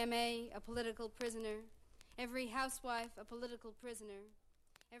AMA, a political prisoner. Every housewife, a political prisoner.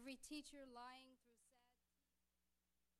 Every teacher lying through